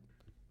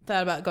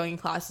thought about going in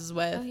classes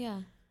with. Oh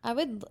yeah, I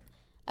would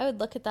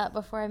look at that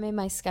before I made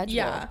my schedule.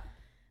 Yeah,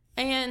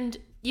 and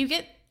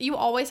you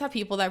always have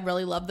people that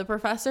really love the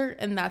professor,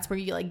 and that's where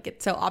you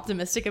get so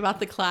optimistic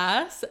about the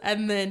class,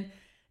 and then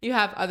you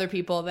have other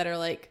people that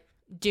are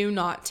do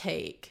not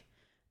take.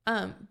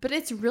 But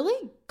it's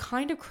really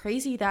kind of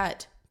crazy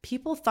that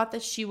people thought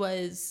that she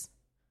was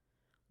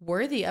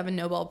worthy of a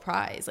Nobel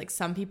Prize.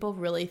 Some people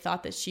really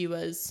thought that she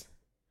was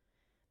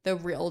the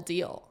real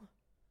deal.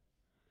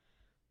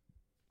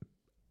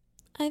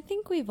 I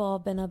think we've all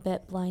been a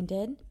bit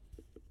blinded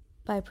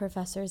by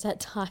professors at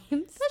times.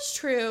 That's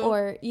true.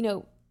 Or,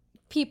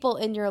 people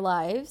in your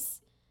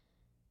lives.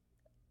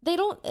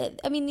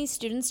 These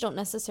students don't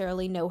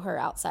necessarily know her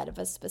outside of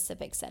a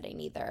specific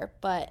setting either,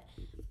 but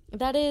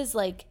that is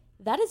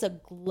a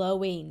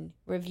glowing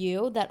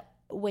review that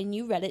when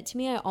you read it to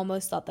me, I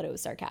almost thought that it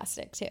was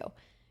sarcastic too.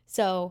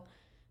 So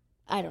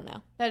I don't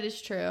know. That is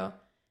true.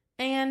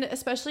 And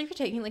especially if you're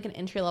taking an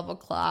entry-level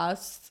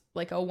class,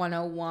 a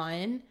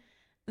 101,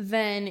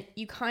 then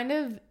you kind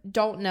of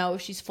don't know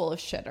if she's full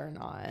of shit or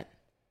not.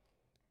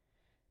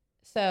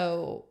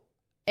 So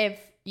if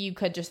you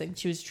could just think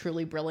she was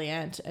truly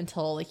brilliant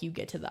until you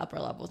get to the upper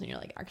levels and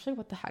you're actually,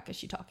 what the heck is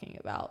she talking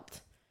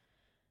about?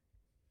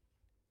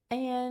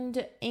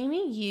 And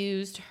Amy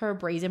used her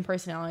brazen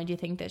personality to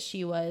think that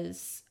she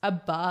was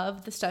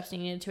above the steps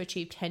needed to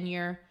achieve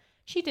tenure.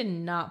 She did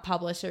not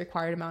publish the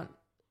required amount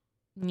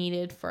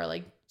needed for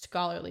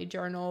scholarly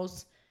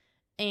journals.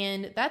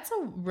 And that's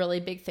a really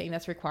big thing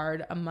that's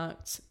required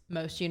amongst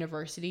most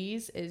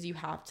universities is you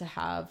have to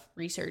have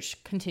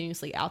research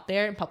continuously out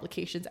there and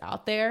publications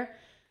out there.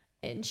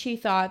 And she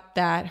thought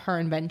that her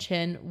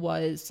invention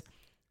was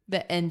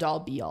the end all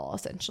be all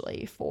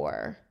essentially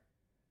for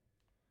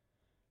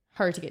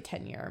her to get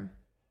tenure.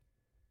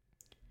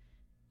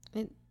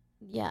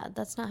 Yeah,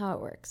 that's not how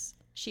it works.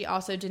 She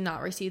also did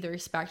not receive the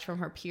respect from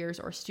her peers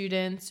or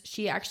students.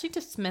 She actually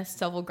dismissed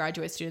several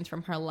graduate students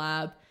from her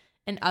lab,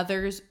 and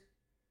others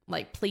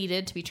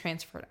pleaded to be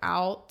transferred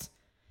out.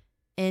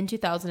 In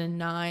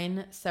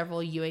 2009, several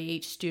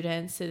UAH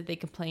students said that they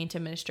complained to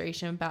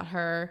administration about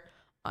her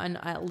on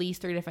at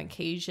least 3 different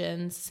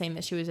occasions, saying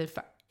that she was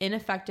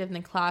ineffective in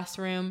the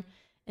classroom,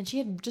 and she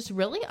had just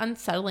really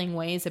unsettling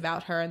ways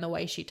about her and the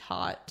way she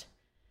taught.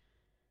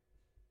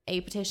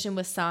 A petition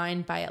was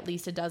signed by at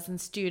least a dozen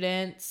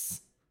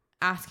students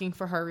asking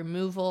for her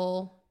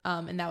removal,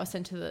 and that was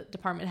sent to the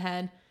department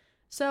head.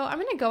 So I'm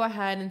going to go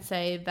ahead and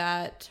say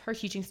that her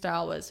teaching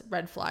style was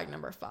red flag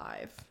number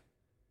 5.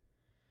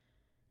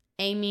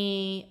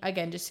 Amy,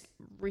 again, just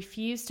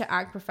refused to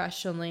act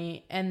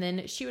professionally, and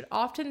then she would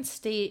often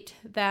state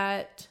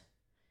that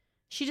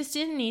She just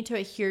didn't need to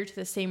adhere to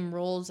the same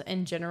rules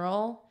in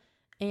general,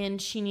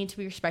 and she needed to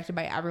be respected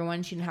by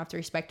everyone. She didn't have to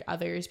respect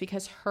others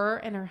because her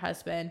and her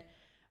husband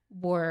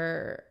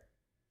were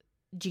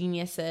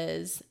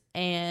geniuses,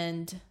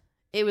 and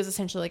it was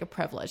essentially like a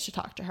privilege to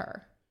talk to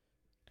her.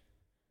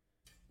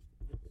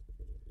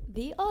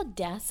 The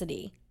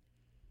audacity.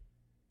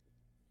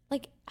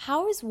 Like,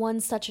 how is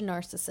one such a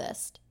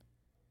narcissist?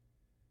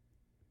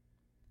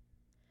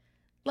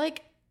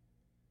 Like,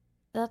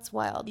 that's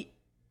wild.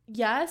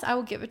 Yes, I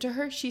will give it to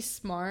her. She's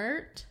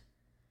smart.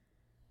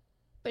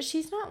 But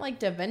she's not like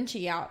Da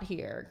Vinci out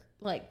here,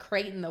 like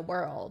creating the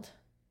world.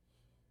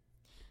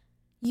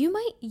 You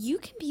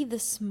can be the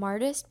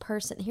smartest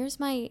person. Here's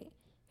my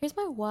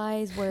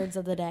wise words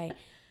of the day.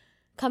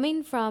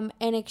 Coming from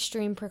an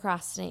extreme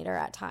procrastinator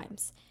at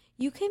times.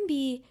 You can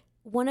be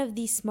one of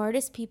the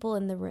smartest people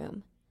in the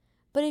room.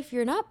 But if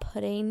you're not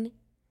putting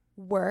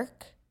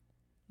work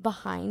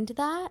behind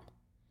that,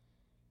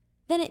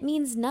 then it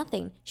means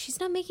nothing. She's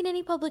not making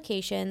any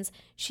publications.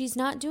 She's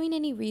not doing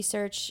any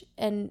research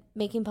and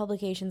making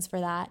publications for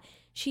that.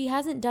 She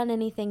hasn't done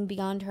anything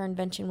beyond her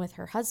invention with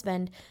her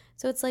husband.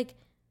 So it's like,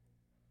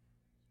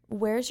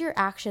 where's your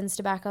actions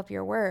to back up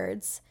your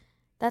words?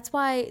 That's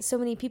why so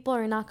many people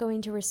are not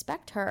going to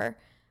respect her,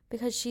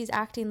 because she's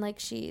acting like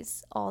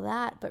she's all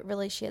that, but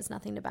really she has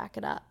nothing to back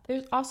it up.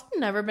 There's also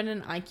never been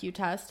an IQ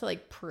test to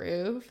like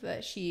prove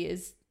that she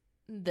is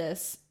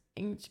this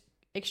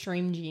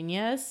extreme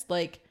genius.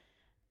 Like,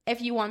 if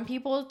you want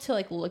people to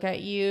like look at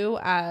you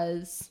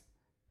as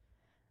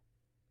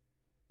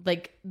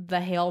like the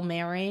Hail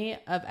Mary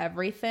of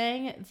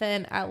everything,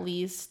 then at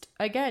least,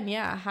 again,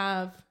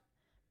 have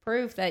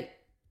proof that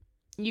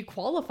you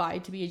qualify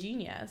to be a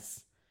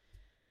genius.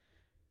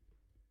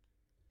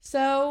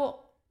 So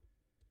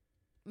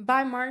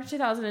by March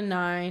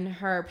 2009,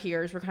 her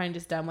peers were kind of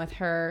just done with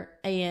her,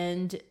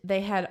 and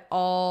they had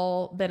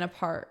all been a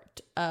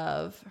part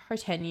of her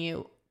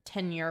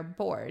tenure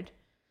board.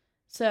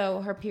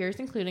 So her peers,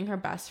 including her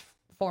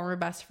former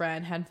best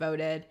friend, had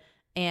voted,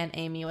 and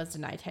Amy was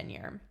denied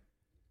tenure.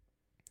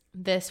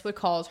 This would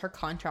cause her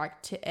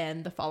contract to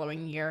end the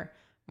following year,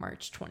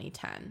 March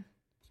 2010.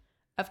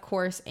 Of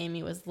course,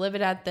 Amy was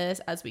livid at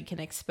this, as we can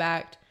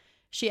expect.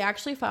 She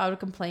actually filed a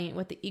complaint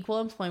with the Equal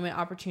Employment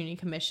Opportunity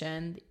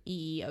Commission,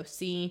 the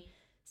EEOC,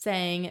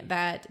 saying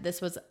that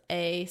this was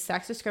a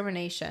sex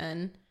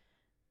discrimination,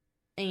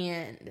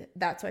 and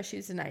that's why she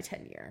was denied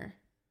tenure.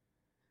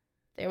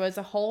 There was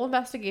a whole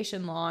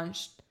investigation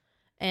launched,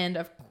 and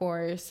of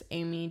course,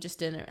 Amy just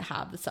didn't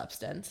have the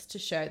substance to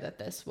show that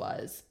this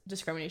was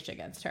discrimination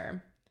against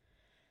her.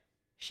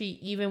 She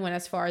even went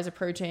as far as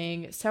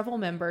approaching several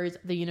members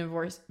of the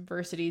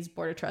university's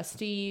board of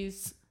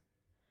trustees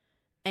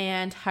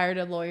and hired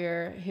a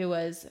lawyer who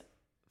was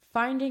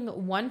finding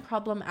one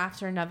problem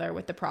after another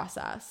with the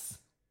process.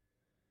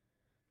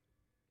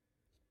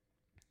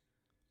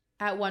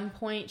 At one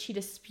point, she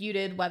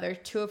disputed whether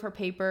 2 of her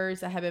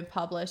papers that had been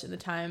published at the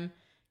time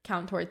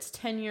count towards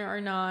tenure or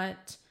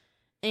not.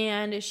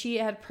 And she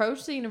had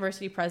approached the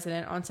university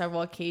president on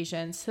several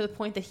occasions to the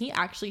point that he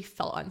actually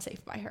felt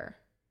unsafe by her.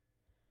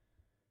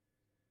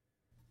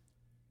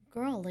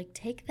 Girl, like,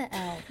 take the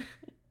L.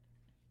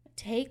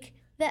 Take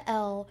the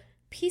L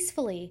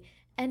peacefully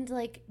and,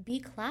 like, be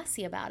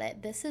classy about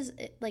it. This is,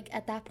 like,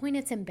 at that point,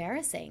 it's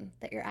embarrassing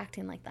that you're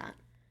acting like that.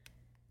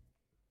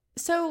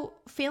 So,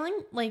 feeling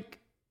like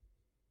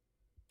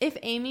if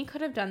Amy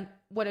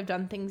would have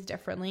done things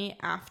differently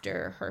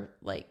after her,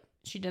 like,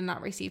 she did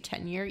not receive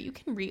tenure, you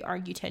can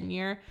re-argue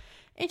tenure,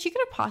 and she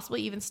could have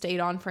possibly even stayed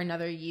on for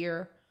another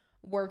year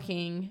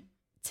working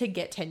to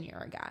get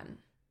tenure again.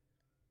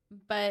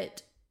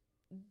 But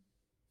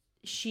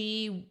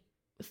she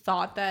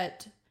thought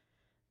that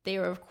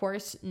there were, of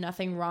course,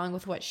 nothing wrong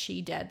with what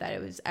she did, that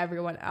it was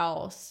everyone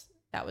else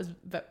that was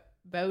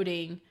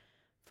voting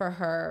for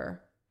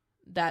her,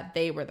 that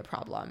they were the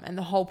problem, and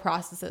the whole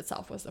process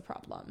itself was the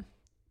problem.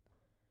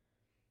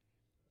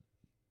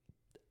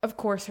 Of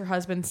course, her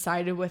husband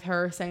sided with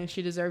her, saying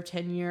she deserved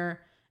tenure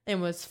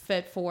and was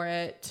fit for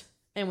it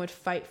and would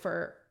fight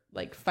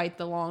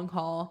the long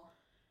haul.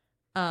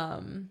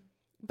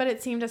 But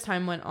it seemed as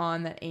time went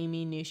on that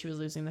Amy knew she was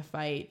losing the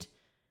fight,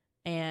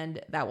 and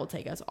that will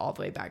take us all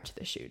the way back to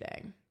the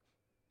shooting.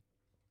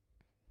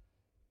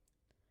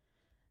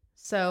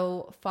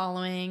 So,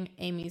 following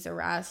Amy's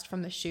arrest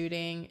from the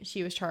shooting,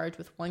 she was charged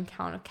with 1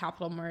 count of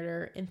capital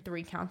murder and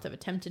 3 counts of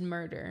attempted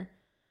murder.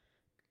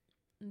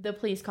 The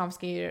police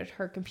confiscated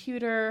her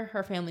computer,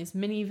 her family's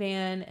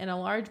minivan, and a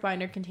large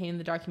binder containing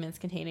the documents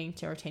containing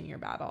to her tenure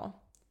battle.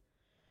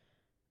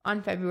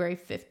 On February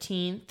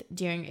 15th,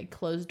 during a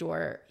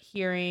closed-door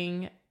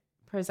hearing,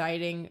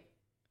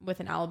 with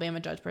an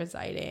Alabama judge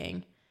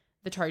presiding,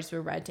 the charges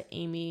were read to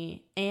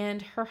Amy,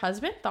 and her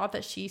husband thought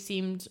that she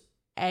seemed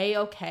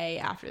A-okay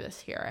after this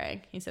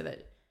hearing. He said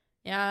that,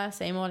 yeah,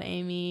 same old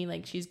Amy,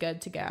 like, she's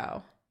good to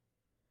go.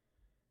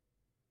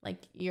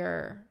 Like,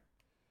 your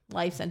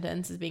life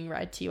sentence is being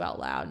read to you out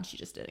loud, and she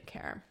just didn't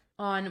care.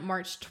 On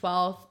March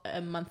 12th, a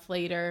month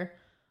later,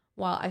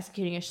 while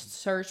executing a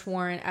search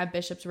warrant at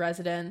Bishop's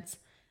residence,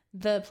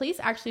 The police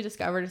actually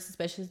discovered a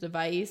suspicious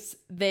device.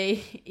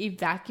 They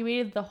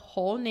evacuated the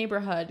whole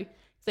neighborhood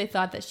because they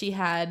thought that she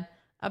had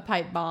a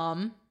pipe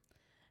bomb.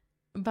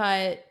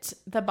 But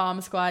the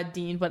bomb squad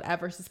deemed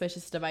whatever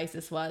suspicious device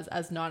this was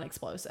as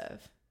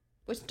non-explosive,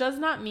 which does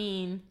not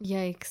mean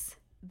yikes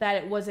that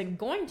it wasn't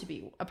going to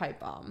be a pipe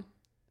bomb.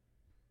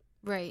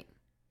 Right.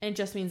 It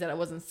just means that it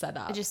wasn't set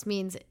up. It just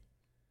means,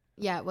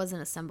 yeah, it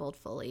wasn't assembled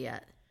fully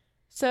yet.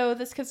 So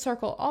this could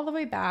circle all the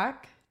way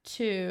back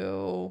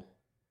to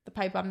the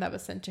pipe bomb that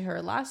was sent to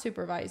her last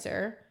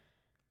supervisor.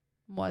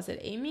 Was it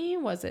Amy?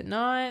 Was it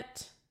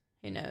not?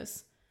 Who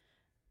knows?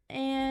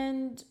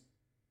 And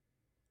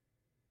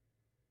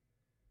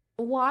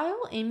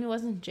while Amy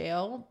was in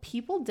jail,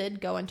 people did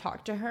go and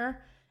talk to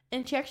her.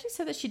 And she actually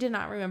said that she did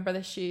not remember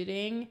the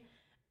shooting.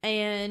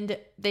 And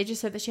they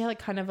just said that she had like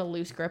kind of a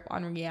loose grip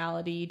on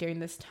reality during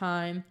this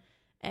time.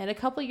 And a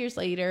couple years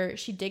later,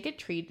 she did get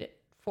treated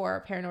for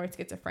paranoid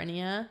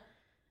schizophrenia.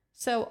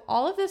 So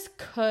all of this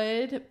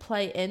could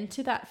play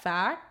into that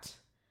fact.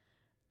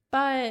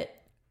 But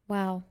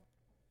wow.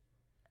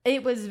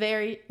 It was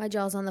very... My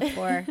jaw's on the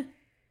floor.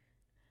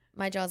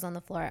 My jaw's on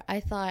the floor.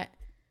 I'm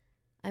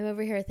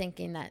over here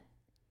thinking that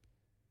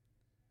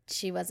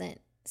she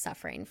wasn't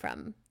suffering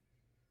from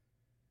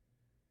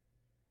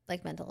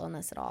like mental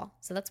illness at all.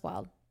 So that's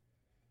wild.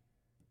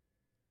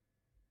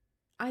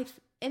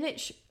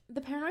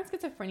 The paranoid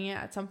schizophrenia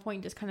at some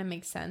point just kind of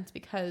makes sense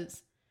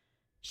because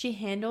she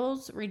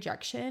handles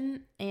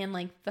rejection and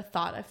like the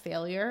thought of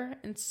failure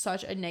in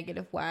such a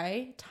negative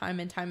way time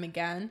and time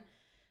again.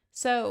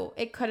 So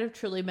it could have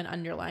truly been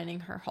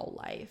underlining her whole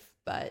life,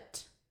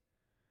 but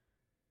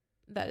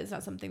that is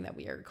not something that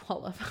we are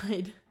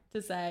qualified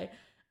to say.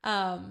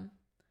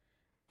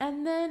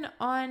 And then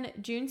on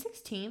June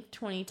 16th,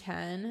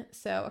 2010,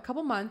 so a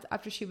couple months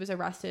after she was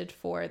arrested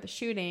for the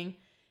shooting,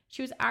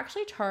 she was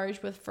actually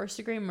charged with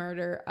first-degree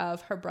murder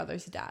of her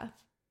brother's death.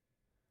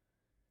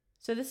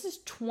 So this is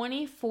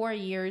 24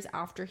 years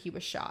after he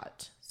was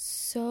shot.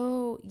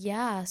 So,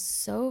 yeah,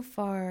 so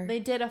far. They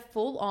did a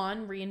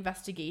full-on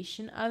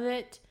reinvestigation of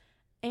it,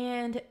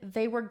 and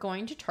they were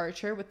going to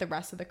charge her with the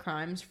rest of the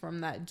crimes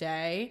from that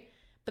day,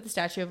 but the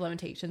statute of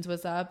limitations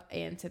was up,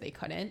 and so they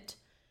couldn't.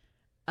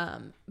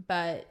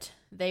 But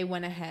they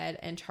went ahead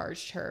and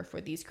charged her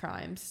for these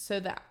crimes. So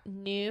the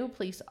new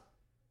police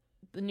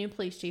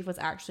chief was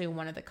actually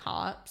one of the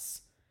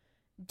cops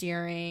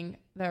during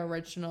the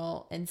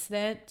original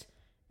incident.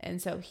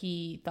 And so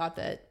he thought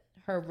that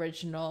her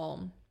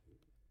original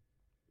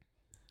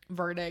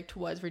verdict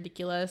was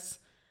ridiculous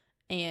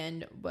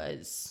and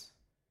was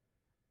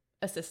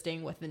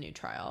assisting with the new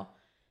trial.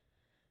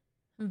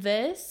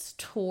 This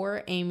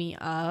tore Amy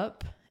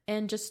up.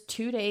 And just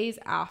 2 days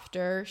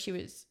after she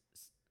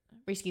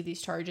received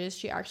these charges,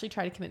 she actually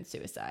tried to commit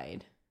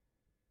suicide.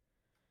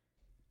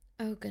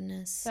 Oh,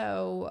 goodness.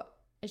 So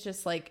it's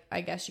just like,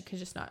 I guess you could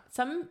just not.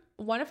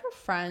 One of her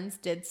friends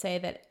did say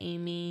that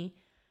Amy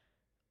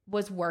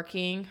was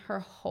working her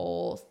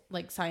whole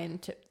like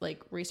scientific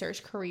like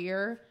research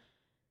career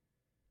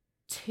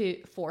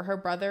for her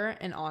brother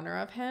in honor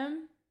of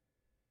him.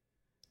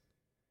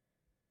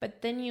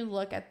 But then you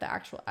look at the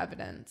actual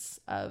evidence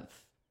of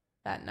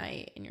that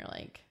night and you're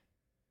like,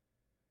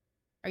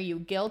 are you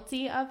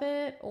guilty of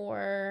it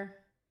or?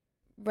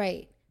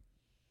 Right.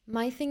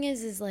 My thing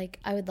is like,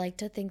 I would like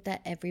to think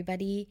that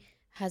everybody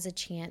has a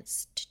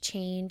chance to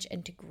change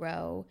and to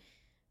grow.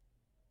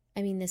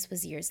 I mean, this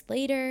was years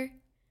later,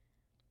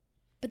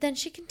 but then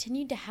she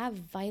continued to have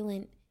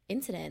violent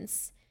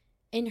incidents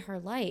in her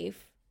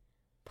life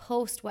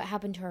post what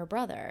happened to her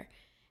brother,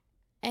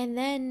 and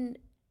then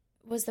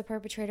was the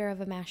perpetrator of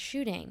a mass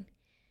shooting.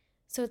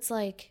 So it's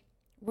like,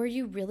 were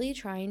you really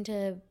trying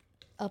to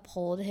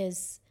uphold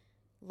his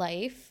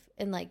life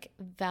and like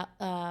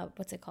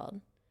what's it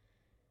called,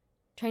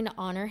 trying to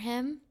honor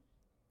him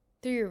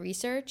through your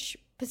research,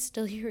 but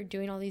still you were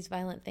doing all these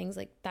violent things?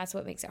 Like, that's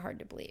what makes it hard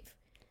to believe.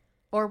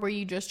 Or were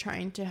you just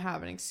trying to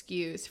have an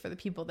excuse for the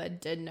people that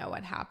did know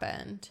what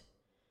happened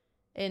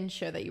and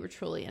show that you were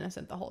truly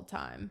innocent the whole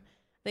time?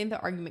 I think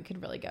the argument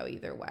could really go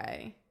either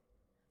way.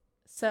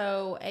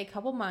 So a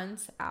couple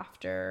months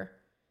after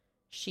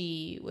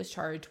she was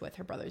charged with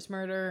her brother's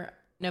murder,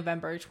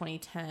 November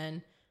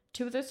 2010,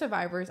 two of the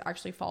survivors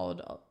actually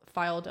filed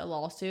a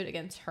lawsuit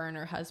against her and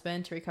her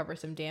husband to recover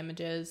some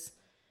damages.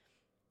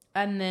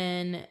 And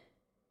then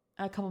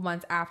a couple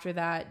months after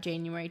that,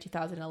 January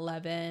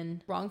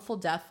 2011, wrongful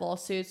death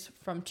lawsuits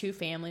from two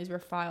families were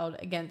filed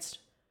against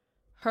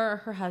her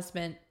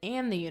husband,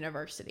 and the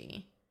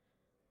university.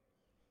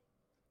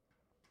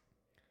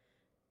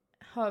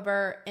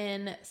 However,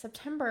 in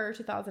September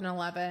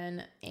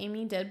 2011,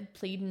 Amy did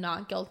plead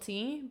not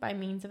guilty by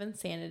means of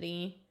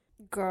insanity.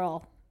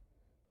 Girl,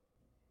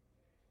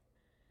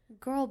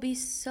 be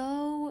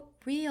so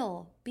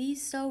real. Be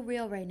so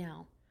real right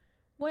now.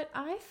 What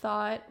I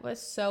thought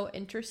was so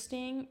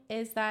interesting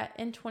is that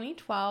in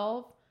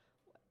 2012,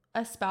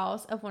 a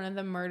spouse of one of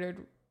the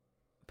murdered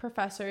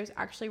professors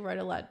actually wrote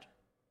a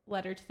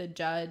letter to the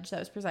judge that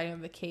was presiding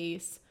over the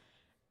case,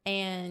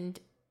 and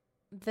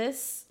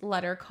this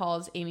letter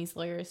calls Amy's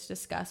lawyers to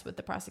discuss with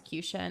the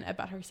prosecution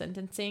about her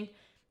sentencing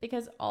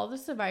because all the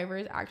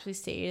survivors actually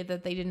stated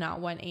that they did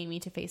not want Amy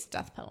to face the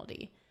death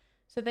penalty.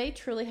 So they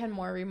truly had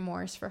more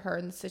remorse for her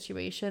in the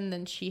situation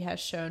than she has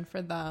shown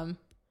for them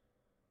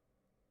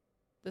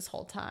this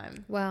whole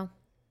time. Wow.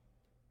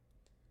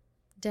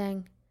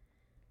 Dang.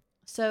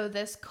 So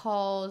this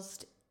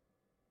caused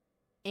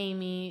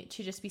Amy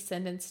to just be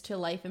sentenced to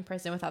life in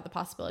prison without the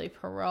possibility of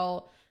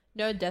parole.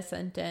 No death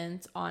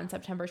sentence on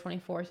September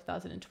 24,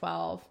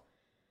 2012.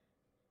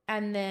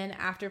 And then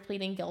after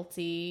pleading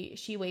guilty,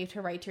 she waived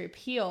her right to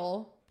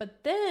appeal,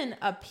 but then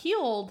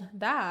appealed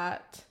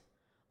that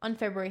on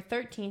February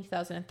 13,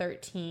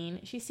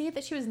 2013. She stated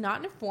that she was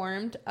not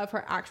informed of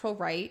her actual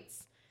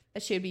rights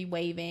that she would be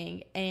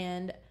waiving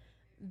and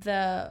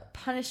the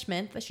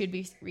punishment that she would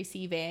be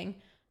receiving.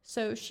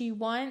 So she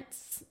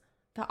wants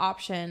the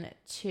option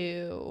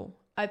to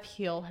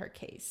appeal her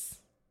case.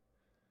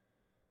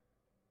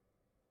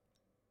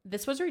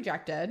 This was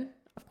rejected,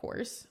 of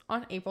course,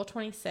 on April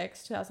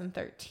 26,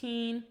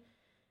 2013.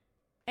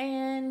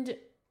 And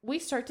we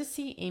start to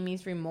see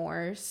Amy's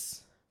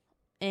remorse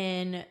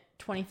in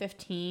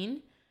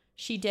 2015.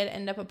 She did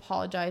end up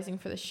apologizing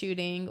for the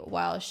shooting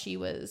while she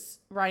was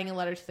writing a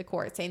letter to the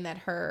court saying that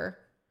her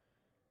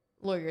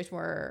lawyers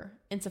were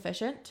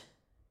insufficient.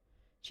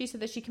 She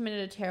said that she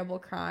committed a terrible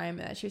crime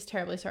and that she was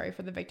terribly sorry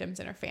for the victims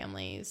and her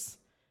families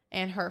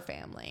and her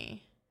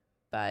family.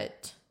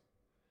 But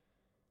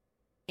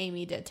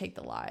Amy did take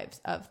the lives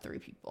of 3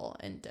 people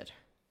and did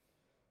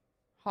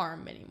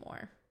harm many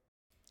more.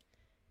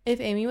 If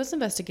Amy was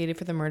investigated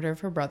for the murder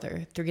of her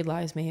brother, 3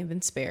 lives may have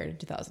been spared in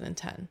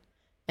 2010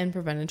 and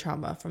prevented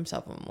trauma from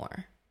several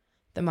more.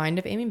 The mind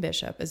of Amy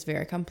Bishop is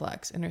very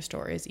complex and her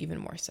story is even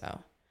more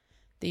so.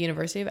 The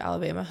University of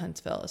Alabama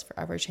Huntsville is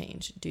forever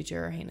changed due to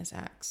her heinous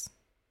acts.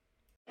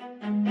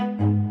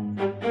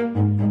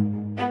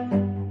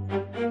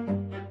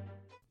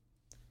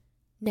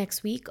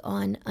 Next week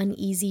on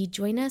Uneasy,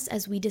 join us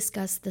as we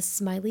discuss the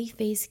smiley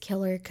face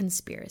killer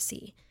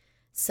conspiracy.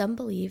 Some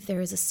believe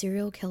there is a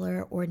serial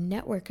killer or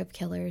network of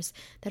killers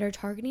that are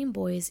targeting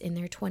boys in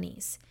their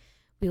 20s.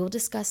 We will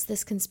discuss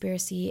this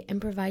conspiracy and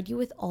provide you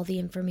with all the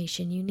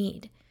information you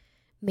need.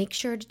 Make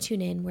sure to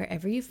tune in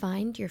wherever you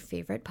find your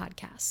favorite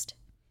podcast.